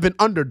have been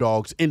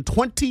underdogs in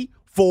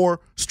 24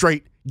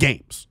 straight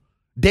games,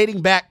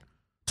 dating back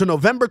to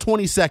November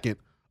 22nd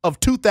of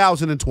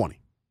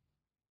 2020.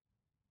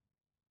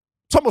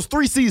 It's almost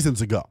 3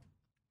 seasons ago.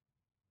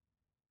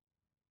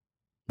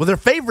 Well, they're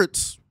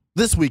favorites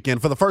this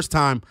weekend for the first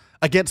time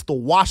against the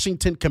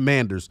Washington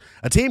Commanders,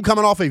 a team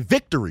coming off a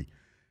victory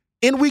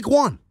in Week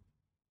 1.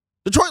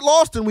 Detroit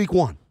lost in Week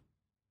 1,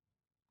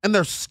 and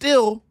they're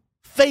still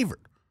favored.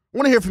 I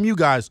want to hear from you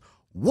guys.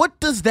 What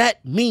does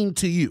that mean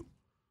to you?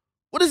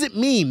 What does it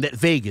mean that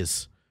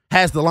Vegas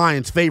has the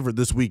Lions favored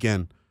this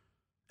weekend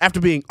after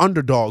being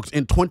underdogs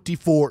in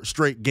 24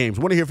 straight games?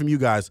 I want to hear from you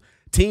guys.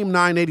 Team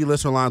 980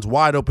 listener lines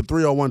wide open,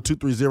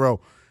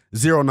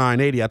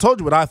 301-230-0980. I told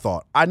you what I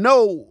thought. I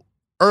know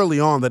early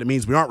on that it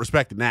means we aren't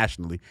respected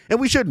nationally, and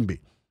we shouldn't be.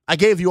 I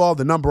gave you all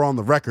the number on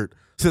the record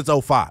since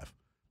 2005.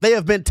 They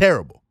have been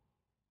terrible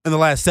in the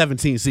last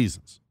 17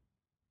 seasons.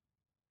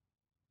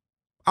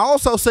 I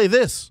also say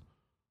this.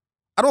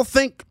 I don't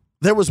think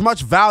there was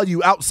much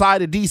value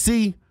outside of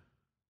D.C.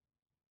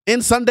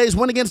 in Sunday's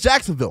win against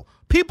Jacksonville.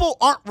 People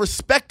aren't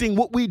respecting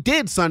what we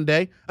did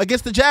Sunday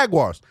against the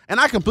Jaguars, and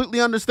I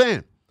completely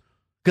understand.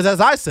 Because as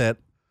I said,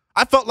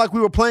 I felt like we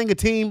were playing a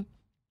team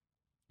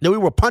that we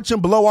were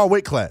punching below our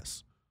weight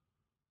class.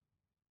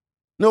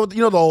 You know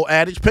the old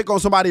adage, pick on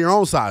somebody your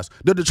own size.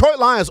 The Detroit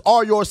Lions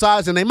are your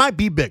size, and they might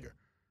be bigger.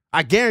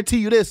 I guarantee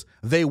you this,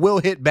 they will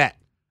hit back.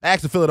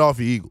 Ask the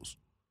Philadelphia Eagles.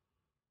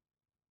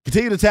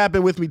 Continue to tap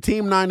in with me.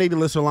 Team 980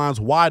 listener lines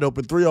wide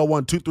open,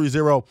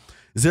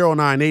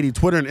 301-230-0980.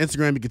 Twitter and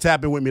Instagram, you can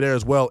tap in with me there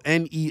as well,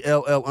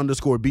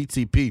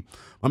 NELL_BTP.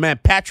 My man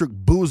Patrick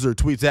Boozer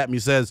tweets at me,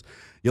 says,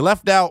 you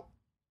left out,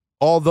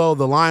 although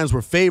the Lions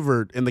were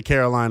favored in the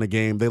Carolina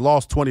game, they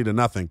lost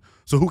 20-0.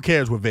 So who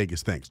cares what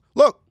Vegas thinks?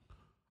 Look,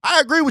 I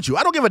agree with you.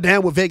 I don't give a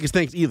damn what Vegas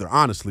thinks either,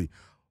 honestly.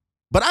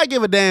 But I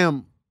give a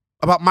damn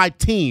about my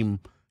team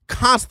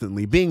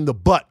constantly being the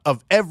butt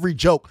of every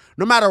joke,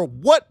 no matter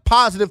what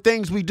positive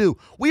things we do.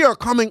 We are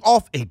coming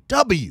off a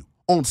W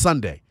on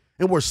Sunday,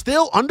 and we're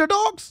still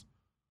underdogs?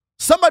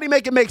 Somebody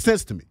make it make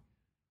sense to me.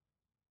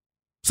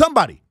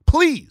 Somebody,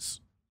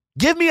 please,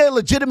 give me a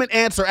legitimate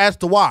answer as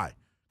to why.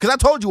 Because I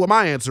told you what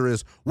my answer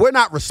is. We're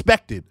not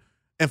respected.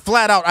 And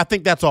flat out, I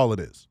think that's all it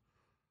is.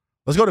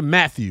 Let's go to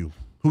Matthew,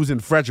 who's in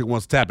Frederick,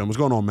 wants to tap in. What's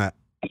going on, Matt?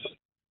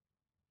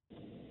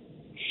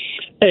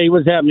 Hey,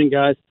 what's happening,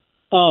 guys?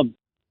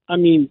 I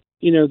mean,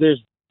 you know,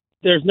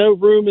 there's no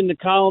room in the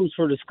columns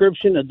for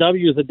description. A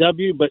W is a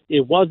W, but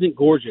it wasn't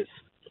gorgeous.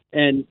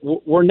 And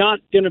we're not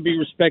going to be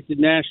respected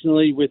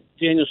nationally with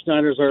Daniel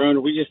Snyder as our owner.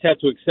 We just have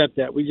to accept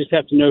that. We just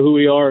have to know who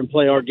we are and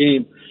play our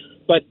game.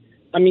 But,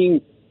 I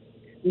mean,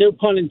 no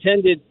pun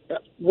intended,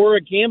 we're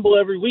a gamble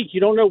every week. You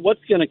don't know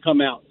what's going to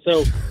come out.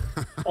 So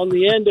on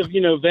the end of,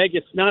 you know,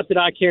 Vegas, not that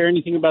I care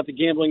anything about the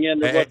gambling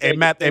end. Hey,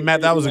 Matt,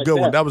 that was a good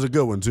one. That was a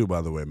good one, too,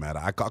 by the way, Matt.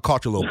 I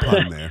caught your little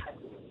pun there.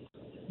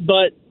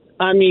 But,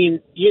 I mean,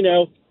 you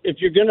know, if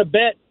you're going to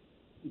bet,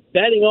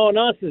 betting on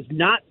us is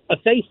not a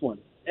safe one.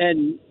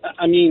 And,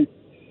 I mean,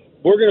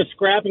 we're going to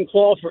scrap and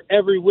claw for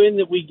every win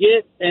that we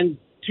get. And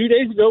 2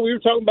 days ago, we were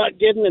talking about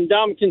getting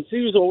Ndamukong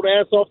Suh's old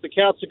ass off the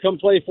couch to come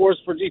play for us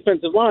for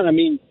defensive line. I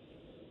mean,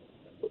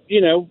 you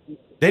know,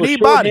 they need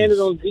short-handed bodies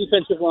on the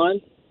defensive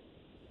line.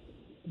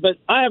 But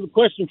I have a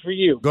question for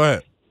you. Go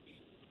ahead.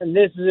 And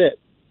this is it.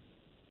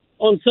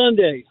 On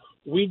Sunday,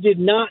 we did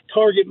not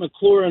target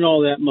McLaurin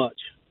all that much.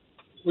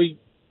 We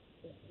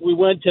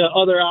went to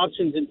other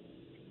options. And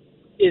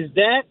is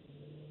that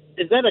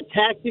a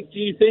tactic, do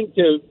you think,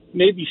 to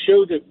maybe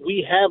show that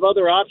we have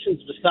other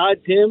options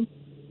besides him,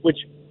 which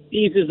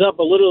eases up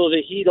a little of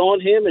the heat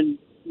on him and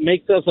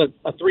makes us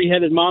a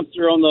three-headed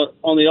monster on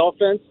the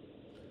offense?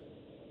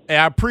 Hey,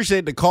 I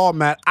appreciate the call,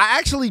 Matt. I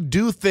actually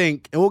do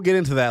think, and we'll get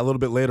into that a little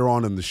bit later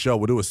on in the show.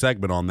 We'll do a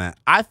segment on that.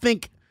 I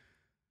think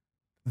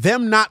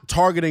them not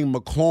targeting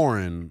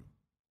McLaurin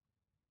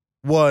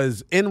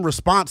was in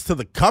response to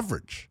the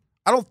coverage.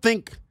 I don't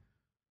think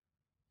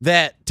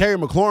that Terry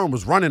McLaurin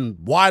was running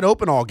wide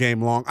open all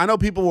game long. I know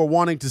people were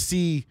wanting to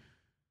see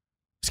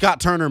Scott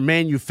Turner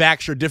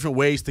manufacture different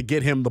ways to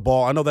get him the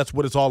ball. I know that's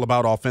what it's all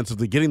about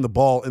offensively, getting the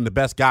ball in the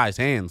best guy's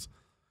hands.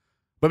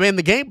 But, man,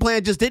 the game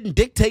plan just didn't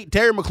dictate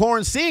Terry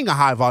McLaurin seeing a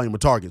high volume of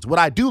targets. What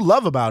I do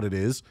love about it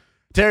is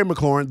Terry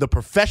McLaurin, the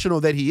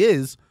professional that he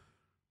is,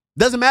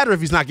 doesn't matter if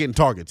he's not getting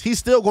targets. He's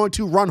still going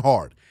to run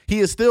hard. He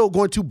is still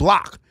going to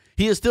block.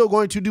 He is still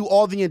going to do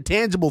all the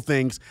intangible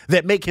things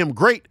that make him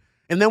great.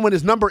 And then when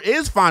his number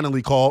is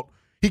finally called,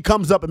 he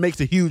comes up and makes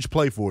a huge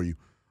play for you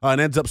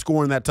and ends up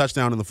scoring that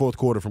touchdown in the fourth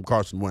quarter from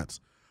Carson Wentz.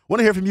 Want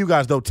to hear from you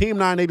guys, though. Team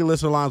 980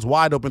 listener lines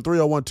wide open,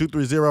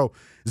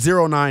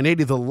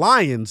 301-230-0980. The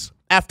Lions,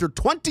 after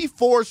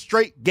 24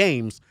 straight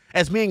games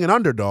as being an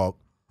underdog,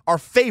 are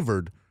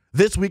favored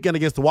this weekend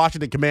against the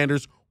Washington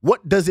Commanders.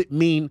 What does it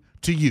mean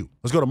to you?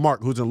 Let's go to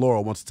Mark, who's in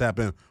Laurel, wants to tap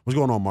in. What's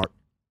going on, Mark?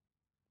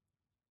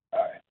 All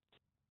right.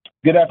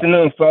 Good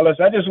afternoon, fellas.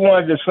 I just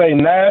wanted to say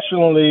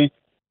nationally,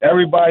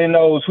 everybody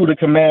knows who the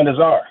Commanders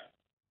are.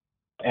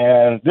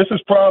 And this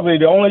is probably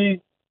the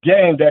only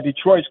game that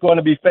Detroit's going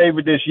to be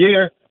favored this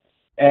year.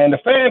 And the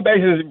fan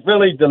base is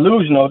really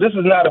delusional. This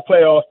is not a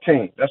playoff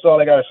team. That's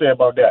all I got to say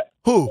about that.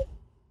 Who?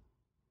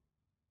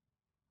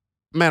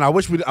 Man, I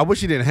wish you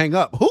didn't hang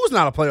up. Who's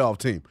not a playoff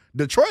team?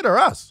 Detroit or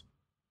us?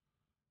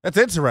 That's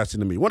interesting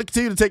to me. Want to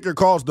continue to take your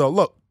calls, though.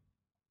 Look,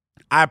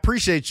 I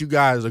appreciate you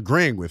guys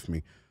agreeing with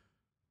me.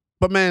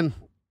 But, man,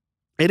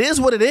 it is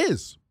what it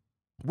is.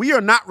 We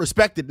are not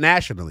respected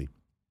nationally.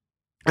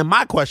 And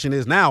my question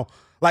is now,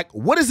 like,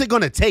 what is it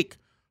going to take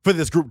for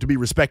this group to be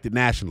respected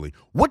nationally?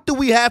 What do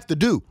we have to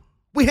do?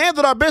 We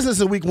handled our business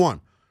in week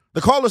one.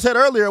 The caller said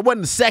earlier it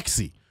wasn't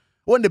sexy. It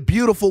wasn't a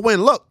beautiful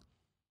win. Look,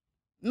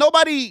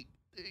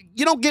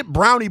 you don't get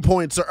brownie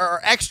points or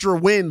extra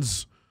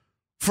wins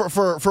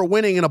for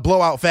winning in a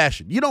blowout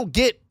fashion. You don't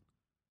get,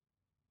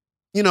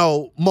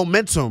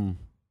 momentum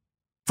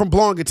from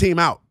blowing a team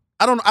out.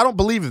 I don't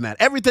believe in that.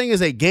 Everything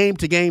is a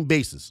game-to-game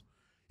basis.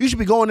 You should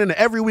be going into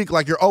every week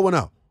like you're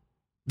 0-0.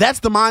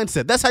 That's the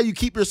mindset. That's how you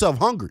keep yourself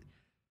hungry.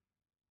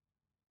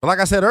 But like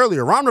I said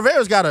earlier, Ron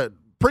Rivera's got a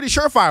pretty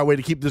surefire way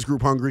to keep this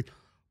group hungry.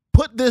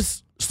 Put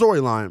this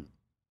storyline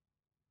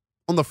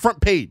on the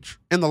front page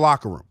in the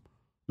locker room.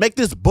 Make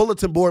this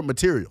bulletin board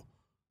material.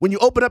 When you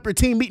open up your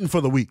team meeting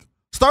for the week,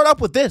 start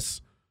up with this.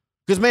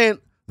 Because, man,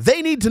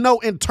 they need to know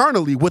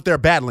internally what they're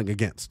battling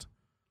against.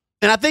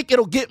 And I think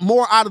it'll get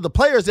more out of the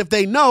players if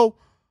they know,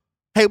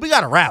 hey, we got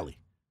to rally.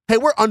 Hey,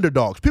 we're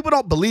underdogs. People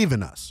don't believe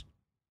in us.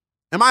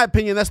 In my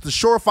opinion, that's the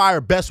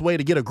surefire best way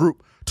to get a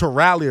group to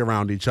rally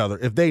around each other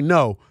if they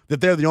know that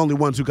they're the only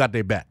ones who got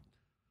their back.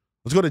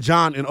 Let's go to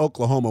John in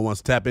Oklahoma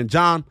wants to tap in.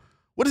 John,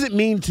 what does it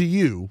mean to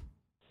you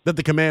that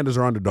the Commanders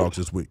are underdogs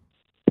this week?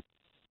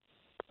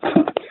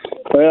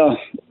 Well,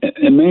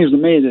 it means to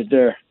me that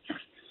they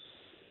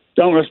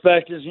don't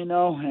respect us, and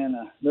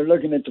they're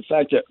looking at the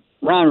fact that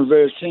Ron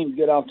Rivera's teams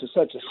get off to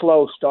such a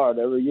slow start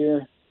every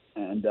year.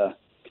 And,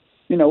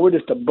 we're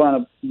just a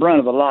brunt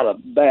of a lot of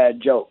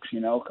bad jokes,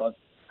 because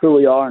who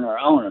we are and our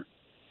owner.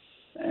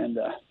 And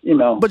you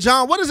know. But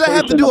John, what does that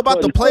have to do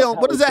about the play on?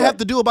 What does that have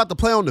to do about the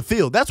play on the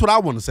field? That's what I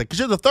want to say. Because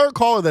you're the third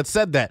caller that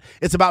said that.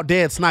 It's about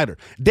Dan Snyder.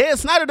 Dan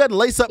Snyder doesn't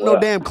lace up no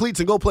damn cleats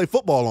and go play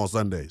football on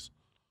Sundays.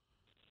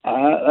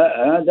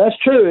 That's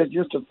true. It's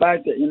just the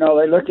fact that, you know,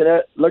 they look at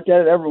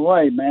it every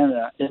way, man.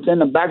 It's in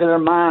the back of their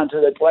minds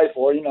who they play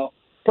for. You know,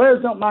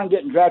 players don't mind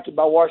getting drafted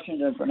by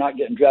Washington for not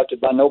getting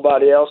drafted by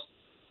nobody else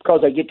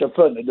because they get their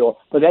foot in the door.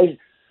 But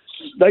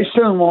they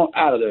soon want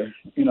out of there.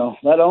 You know,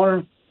 that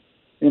owner,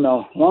 you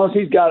know, as long as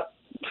he's got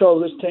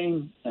control of this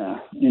team,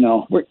 you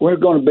know, we're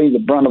going to be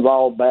the brunt of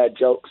all bad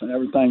jokes and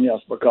everything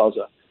else because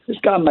this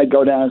guy may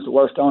go down as the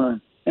worst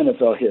owner in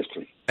NFL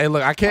history. Hey,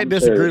 look, I can't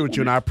disagree with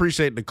you, and I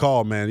appreciate the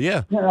call, man.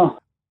 Yeah. You know,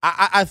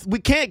 we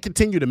can't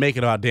continue to make it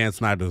about Dan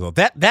Snyder, though.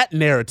 That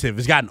narrative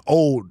has gotten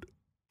old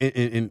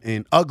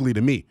and ugly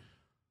to me.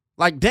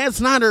 Like, Dan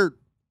Snyder,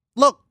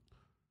 look,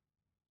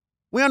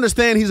 we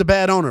understand he's a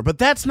bad owner, but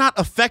that's not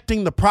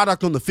affecting the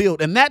product on the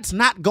field, and that's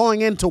not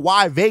going into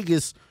why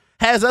Vegas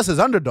has us as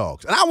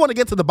underdogs. And I want to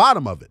get to the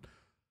bottom of it.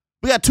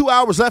 We got 2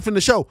 hours left in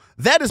the show.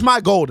 That is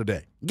my goal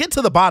today. Get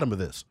to the bottom of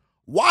this.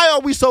 Why are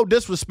we so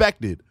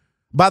disrespected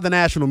by the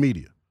national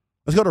media?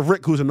 Let's go to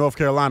Rick, who's in North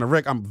Carolina.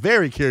 Rick, I'm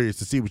very curious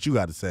to see what you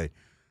got to say.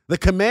 The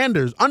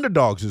Commanders,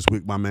 underdogs this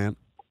week, my man.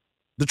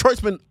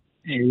 Detroit's been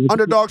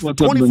underdogs for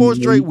 24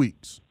 straight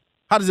weeks.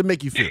 How does it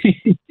make you feel?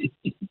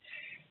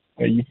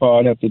 You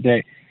followed up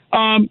today.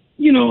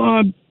 You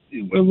know,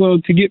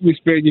 well, to get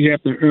respect, you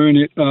have to earn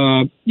it.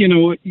 You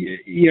know,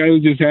 yeah, it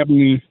was just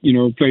happening to, you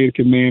know, play the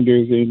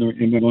Commanders and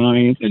the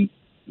Lions. And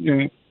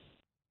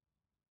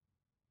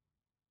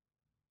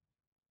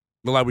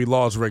Look like we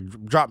lost Rick.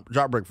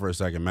 Drop Rick for a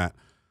second, Matt.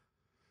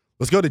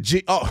 Let's go to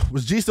G. Oh,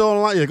 was G still on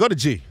the line? Yeah, go to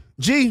G.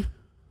 G,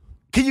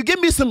 can you give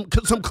me some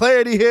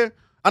clarity here?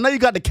 I know you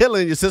got the killer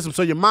in your system,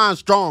 so your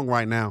mind's strong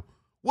right now.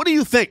 What do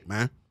you think,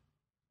 man?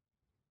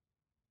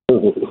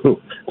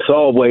 It's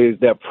always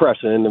that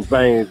pressure in the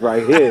veins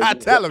right here. I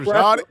tell him,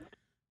 Shawty.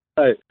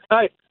 Hey,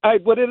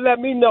 but it let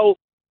me know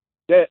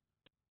that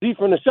D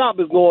from the shop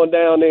is going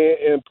down there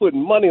and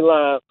putting money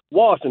line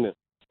Washington.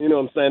 You know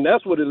what I'm saying?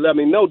 That's what it let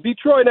me know.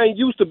 Detroit ain't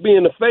used to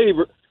being the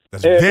favorite.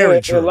 That's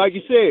very true. And like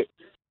you said,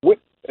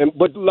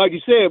 but like you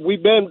said,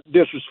 we've been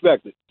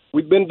disrespected.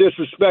 We've been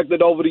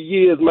disrespected over the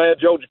years, man.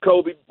 Joe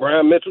Jacoby,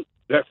 Brian Mitchell,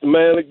 Dexter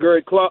Manley,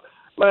 Gary Clark.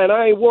 Man,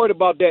 I ain't worried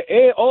about that.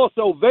 And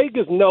also,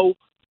 Vegas know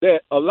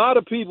that a lot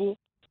of people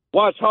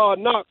watch Hard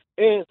Knocks,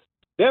 and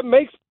that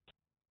makes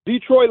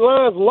Detroit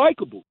Lions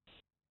likable.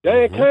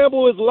 Dan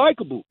Campbell is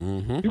likable.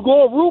 You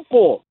go and root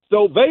for him.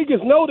 So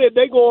Vegas know that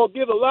they going to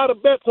get a lot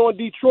of bets on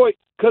Detroit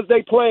because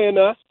they playing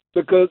us,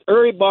 because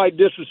everybody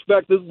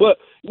disrespect us. But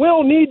we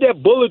don't need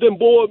that bulletin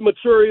board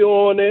material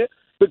on there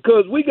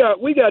because we got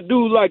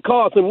dudes like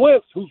Carson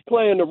Wentz who's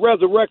playing to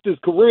resurrect his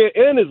career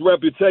and his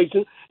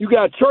reputation. You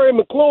got Terry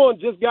McLaurin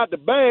just got the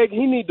bag.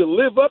 He need to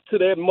live up to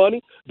that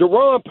money.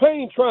 Deron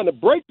Payne trying to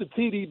break the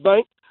TD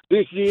Bank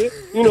this year.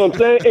 You know what I'm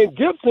saying? And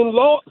Gibson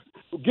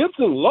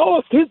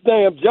lost his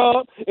damn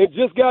job and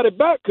just got it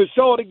back because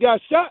Shawty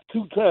got shot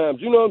 2 times.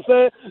 You know what I'm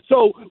saying?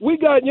 So we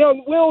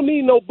don't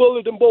need no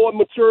bulletin board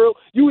material.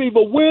 You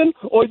either win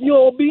or you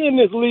don't be in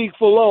this league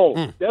for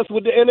long. That's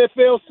what the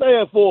NFL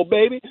stands for,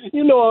 baby.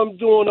 You know what I'm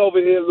doing over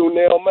here,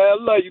 Lunell, man. I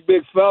love you,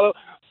 big fella.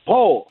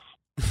 Pause.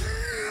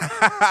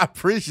 I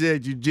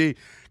appreciate you, G.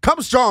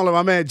 Come strong,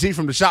 my man G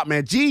from the shop,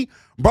 man. G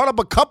brought up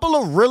a couple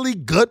of really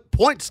good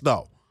points,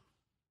 though.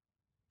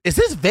 Is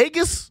this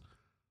Vegas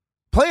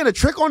playing a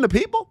trick on the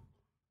people?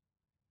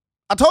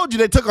 I told you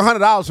they took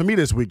 $100 from me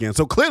this weekend,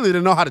 so clearly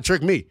they know how to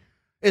trick me.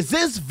 Is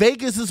this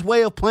Vegas's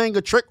way of playing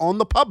a trick on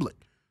the public?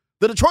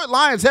 The Detroit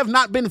Lions have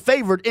not been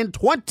favored in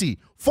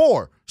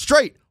 24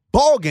 straight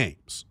ball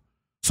games.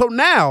 So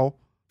now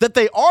that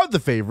they are the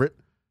favorite,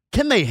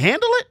 can they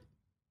handle it?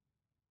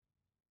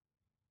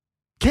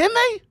 Can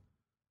they?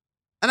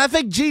 And I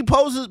think G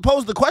posed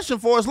the question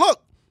for us.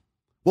 Look,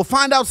 we'll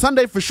find out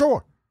Sunday for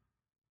sure.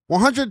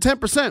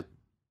 110%.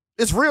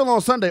 It's real on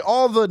Sunday.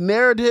 All the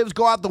narratives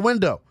go out the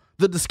window.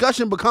 The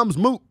discussion becomes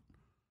moot.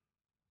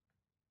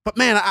 But,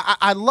 man,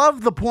 I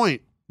love the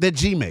point that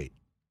G made.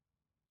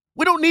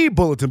 We don't need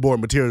bulletin board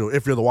material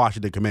if you're the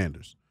Washington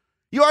Commanders.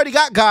 You already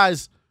got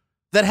guys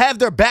that have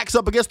their backs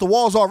up against the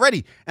walls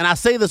already. And I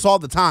say this all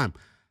the time.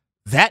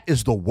 That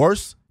is the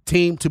worst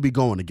team to be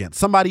going against.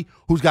 Somebody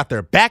who's got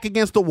their back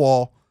against the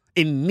wall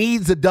and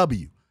needs a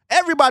W.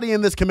 Everybody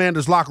in this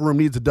Commanders locker room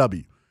needs a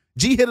W.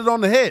 G hit it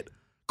on the head.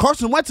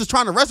 Carson Wentz is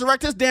trying to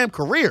resurrect his damn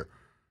career.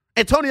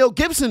 Antonio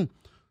Gibson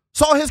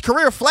saw his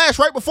career flash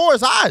right before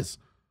his eyes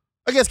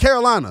against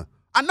Carolina.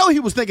 I know he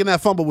was thinking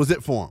that fumble was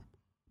it for him.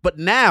 But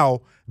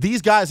now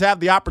these guys have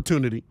the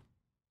opportunity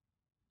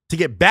to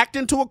get backed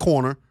into a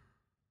corner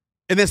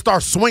and then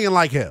start swinging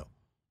like hell.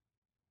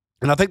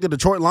 And I think the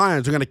Detroit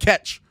Lions are going to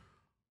catch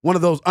one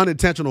of those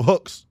unintentional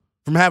hooks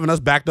from having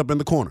us backed up in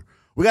the corner.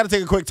 We got to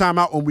take a quick time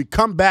out. When we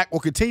come back, we'll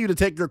continue to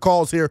take your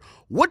calls here.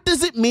 What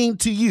does it mean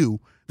to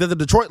you that the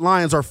Detroit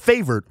Lions are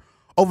favored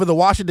over the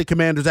Washington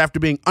Commanders after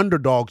being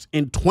underdogs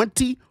in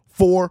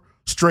 24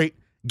 straight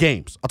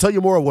games. I'll tell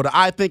you more of what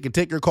I think and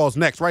take your calls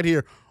next right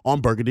here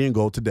on Burgundy and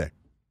Gold Today.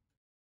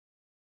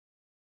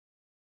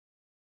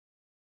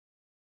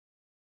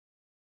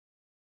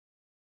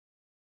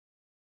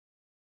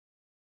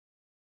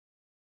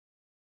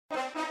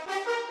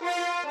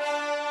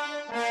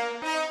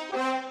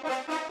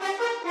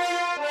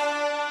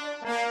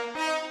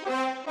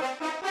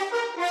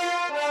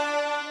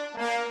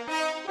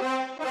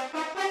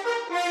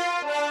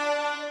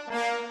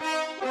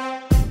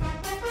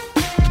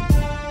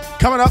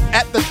 Coming up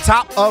at the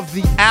top of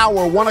the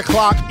hour, 1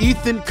 o'clock,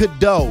 Ethan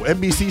Cadeau,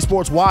 NBC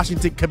Sports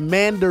Washington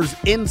Commanders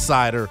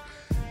insider,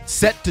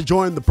 set to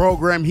join the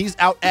program. He's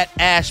out at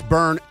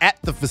Ashburn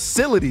at the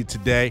facility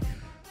today.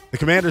 The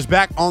Commanders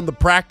back on the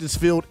practice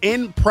field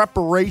in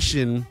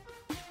preparation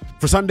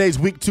for Sunday's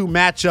Week 2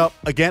 matchup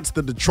against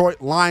the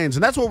Detroit Lions.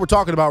 And that's what we're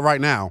talking about right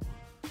now,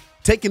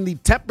 taking the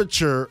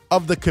temperature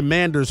of the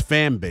Commanders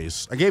fan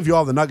base. I gave you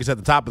all the nuggets at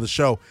the top of the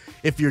show.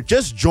 If you're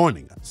just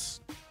joining us,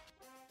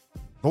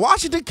 the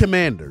Washington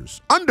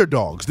Commanders,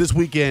 underdogs this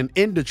weekend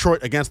in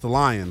Detroit against the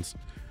Lions.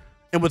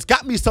 And what's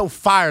got me so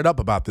fired up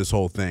about this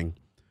whole thing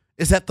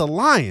is that the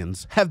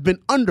Lions have been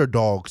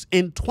underdogs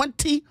in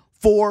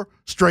 24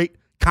 straight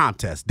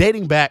contests,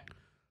 dating back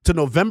to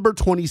November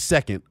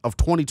 22nd of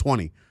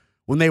 2020,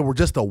 when they were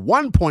just a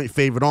 1-point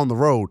favorite on the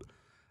road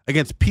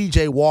against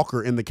P.J.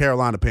 Walker in the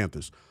Carolina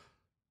Panthers.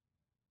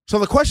 So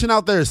the question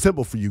out there is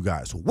simple for you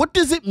guys. What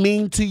does it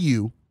mean to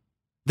you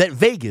that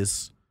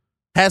Vegas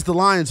has the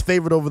Lions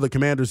favored over the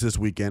Commanders this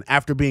weekend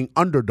after being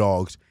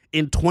underdogs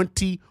in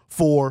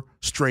 24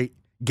 straight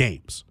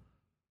games? I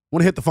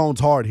want to hit the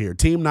phones hard here.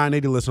 Team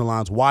 980 listener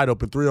lines wide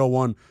open,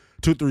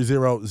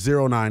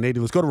 301-230-0980.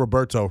 Let's go to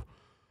Roberto,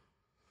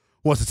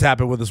 who wants to tap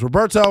in with us.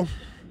 Roberto,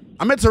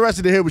 I'm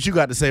interested to hear what you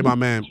got to say, my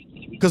man.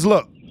 Because,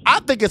 look, I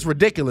think it's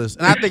ridiculous,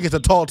 and I think it's a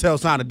tall tale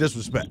sign of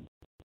disrespect.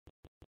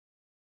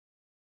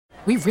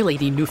 We really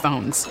need new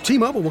phones.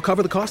 T-Mobile will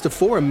cover the cost of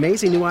 4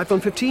 amazing new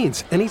iPhone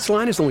 15s, and each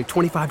line is only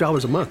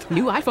 $25 a month.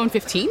 New iPhone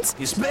 15s?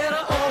 It's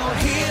better over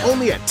here.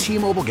 Only at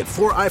T-Mobile, get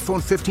 4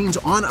 iPhone 15s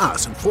on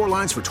us and 4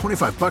 lines for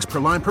 $25 per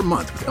line per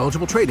month with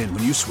eligible trade-in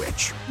when you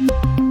switch.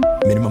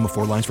 Minimum of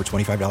 4 lines for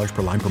 $25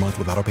 per line per month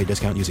with autopay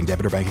discount using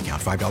debit or bank account.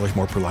 $5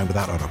 more per line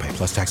without autopay,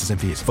 plus taxes and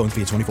fees. Phone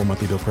fee at 24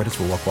 monthly bill credits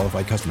for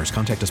well-qualified customers.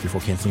 Contact us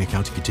before canceling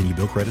account to continue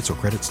bill credits or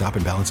credit stop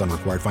and balance on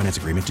required finance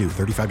agreement due.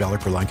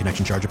 $35 per line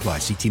connection charge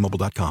applies. See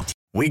T-Mobile.com.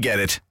 We get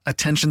it.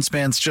 Attention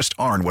spans just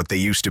aren't what they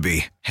used to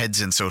be.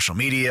 Heads in social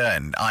media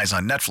and eyes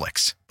on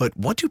Netflix. But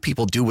what do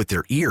people do with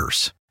their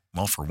ears?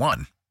 Well, for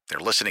one, they're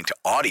listening to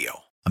audio.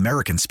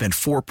 Americans spend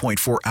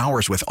 4.4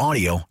 hours with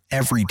audio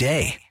every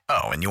day.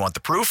 Oh, and you want the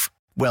proof?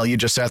 Well, you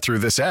just sat through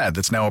this ad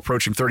that's now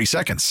approaching 30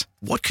 seconds.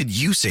 What could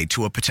you say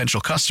to a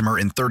potential customer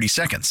in 30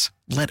 seconds?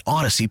 Let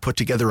Odyssey put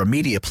together a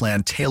media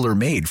plan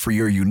tailor-made for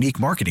your unique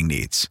marketing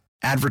needs.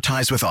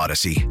 Advertise with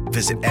Odyssey.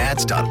 Visit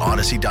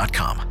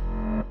ads.odyssey.com.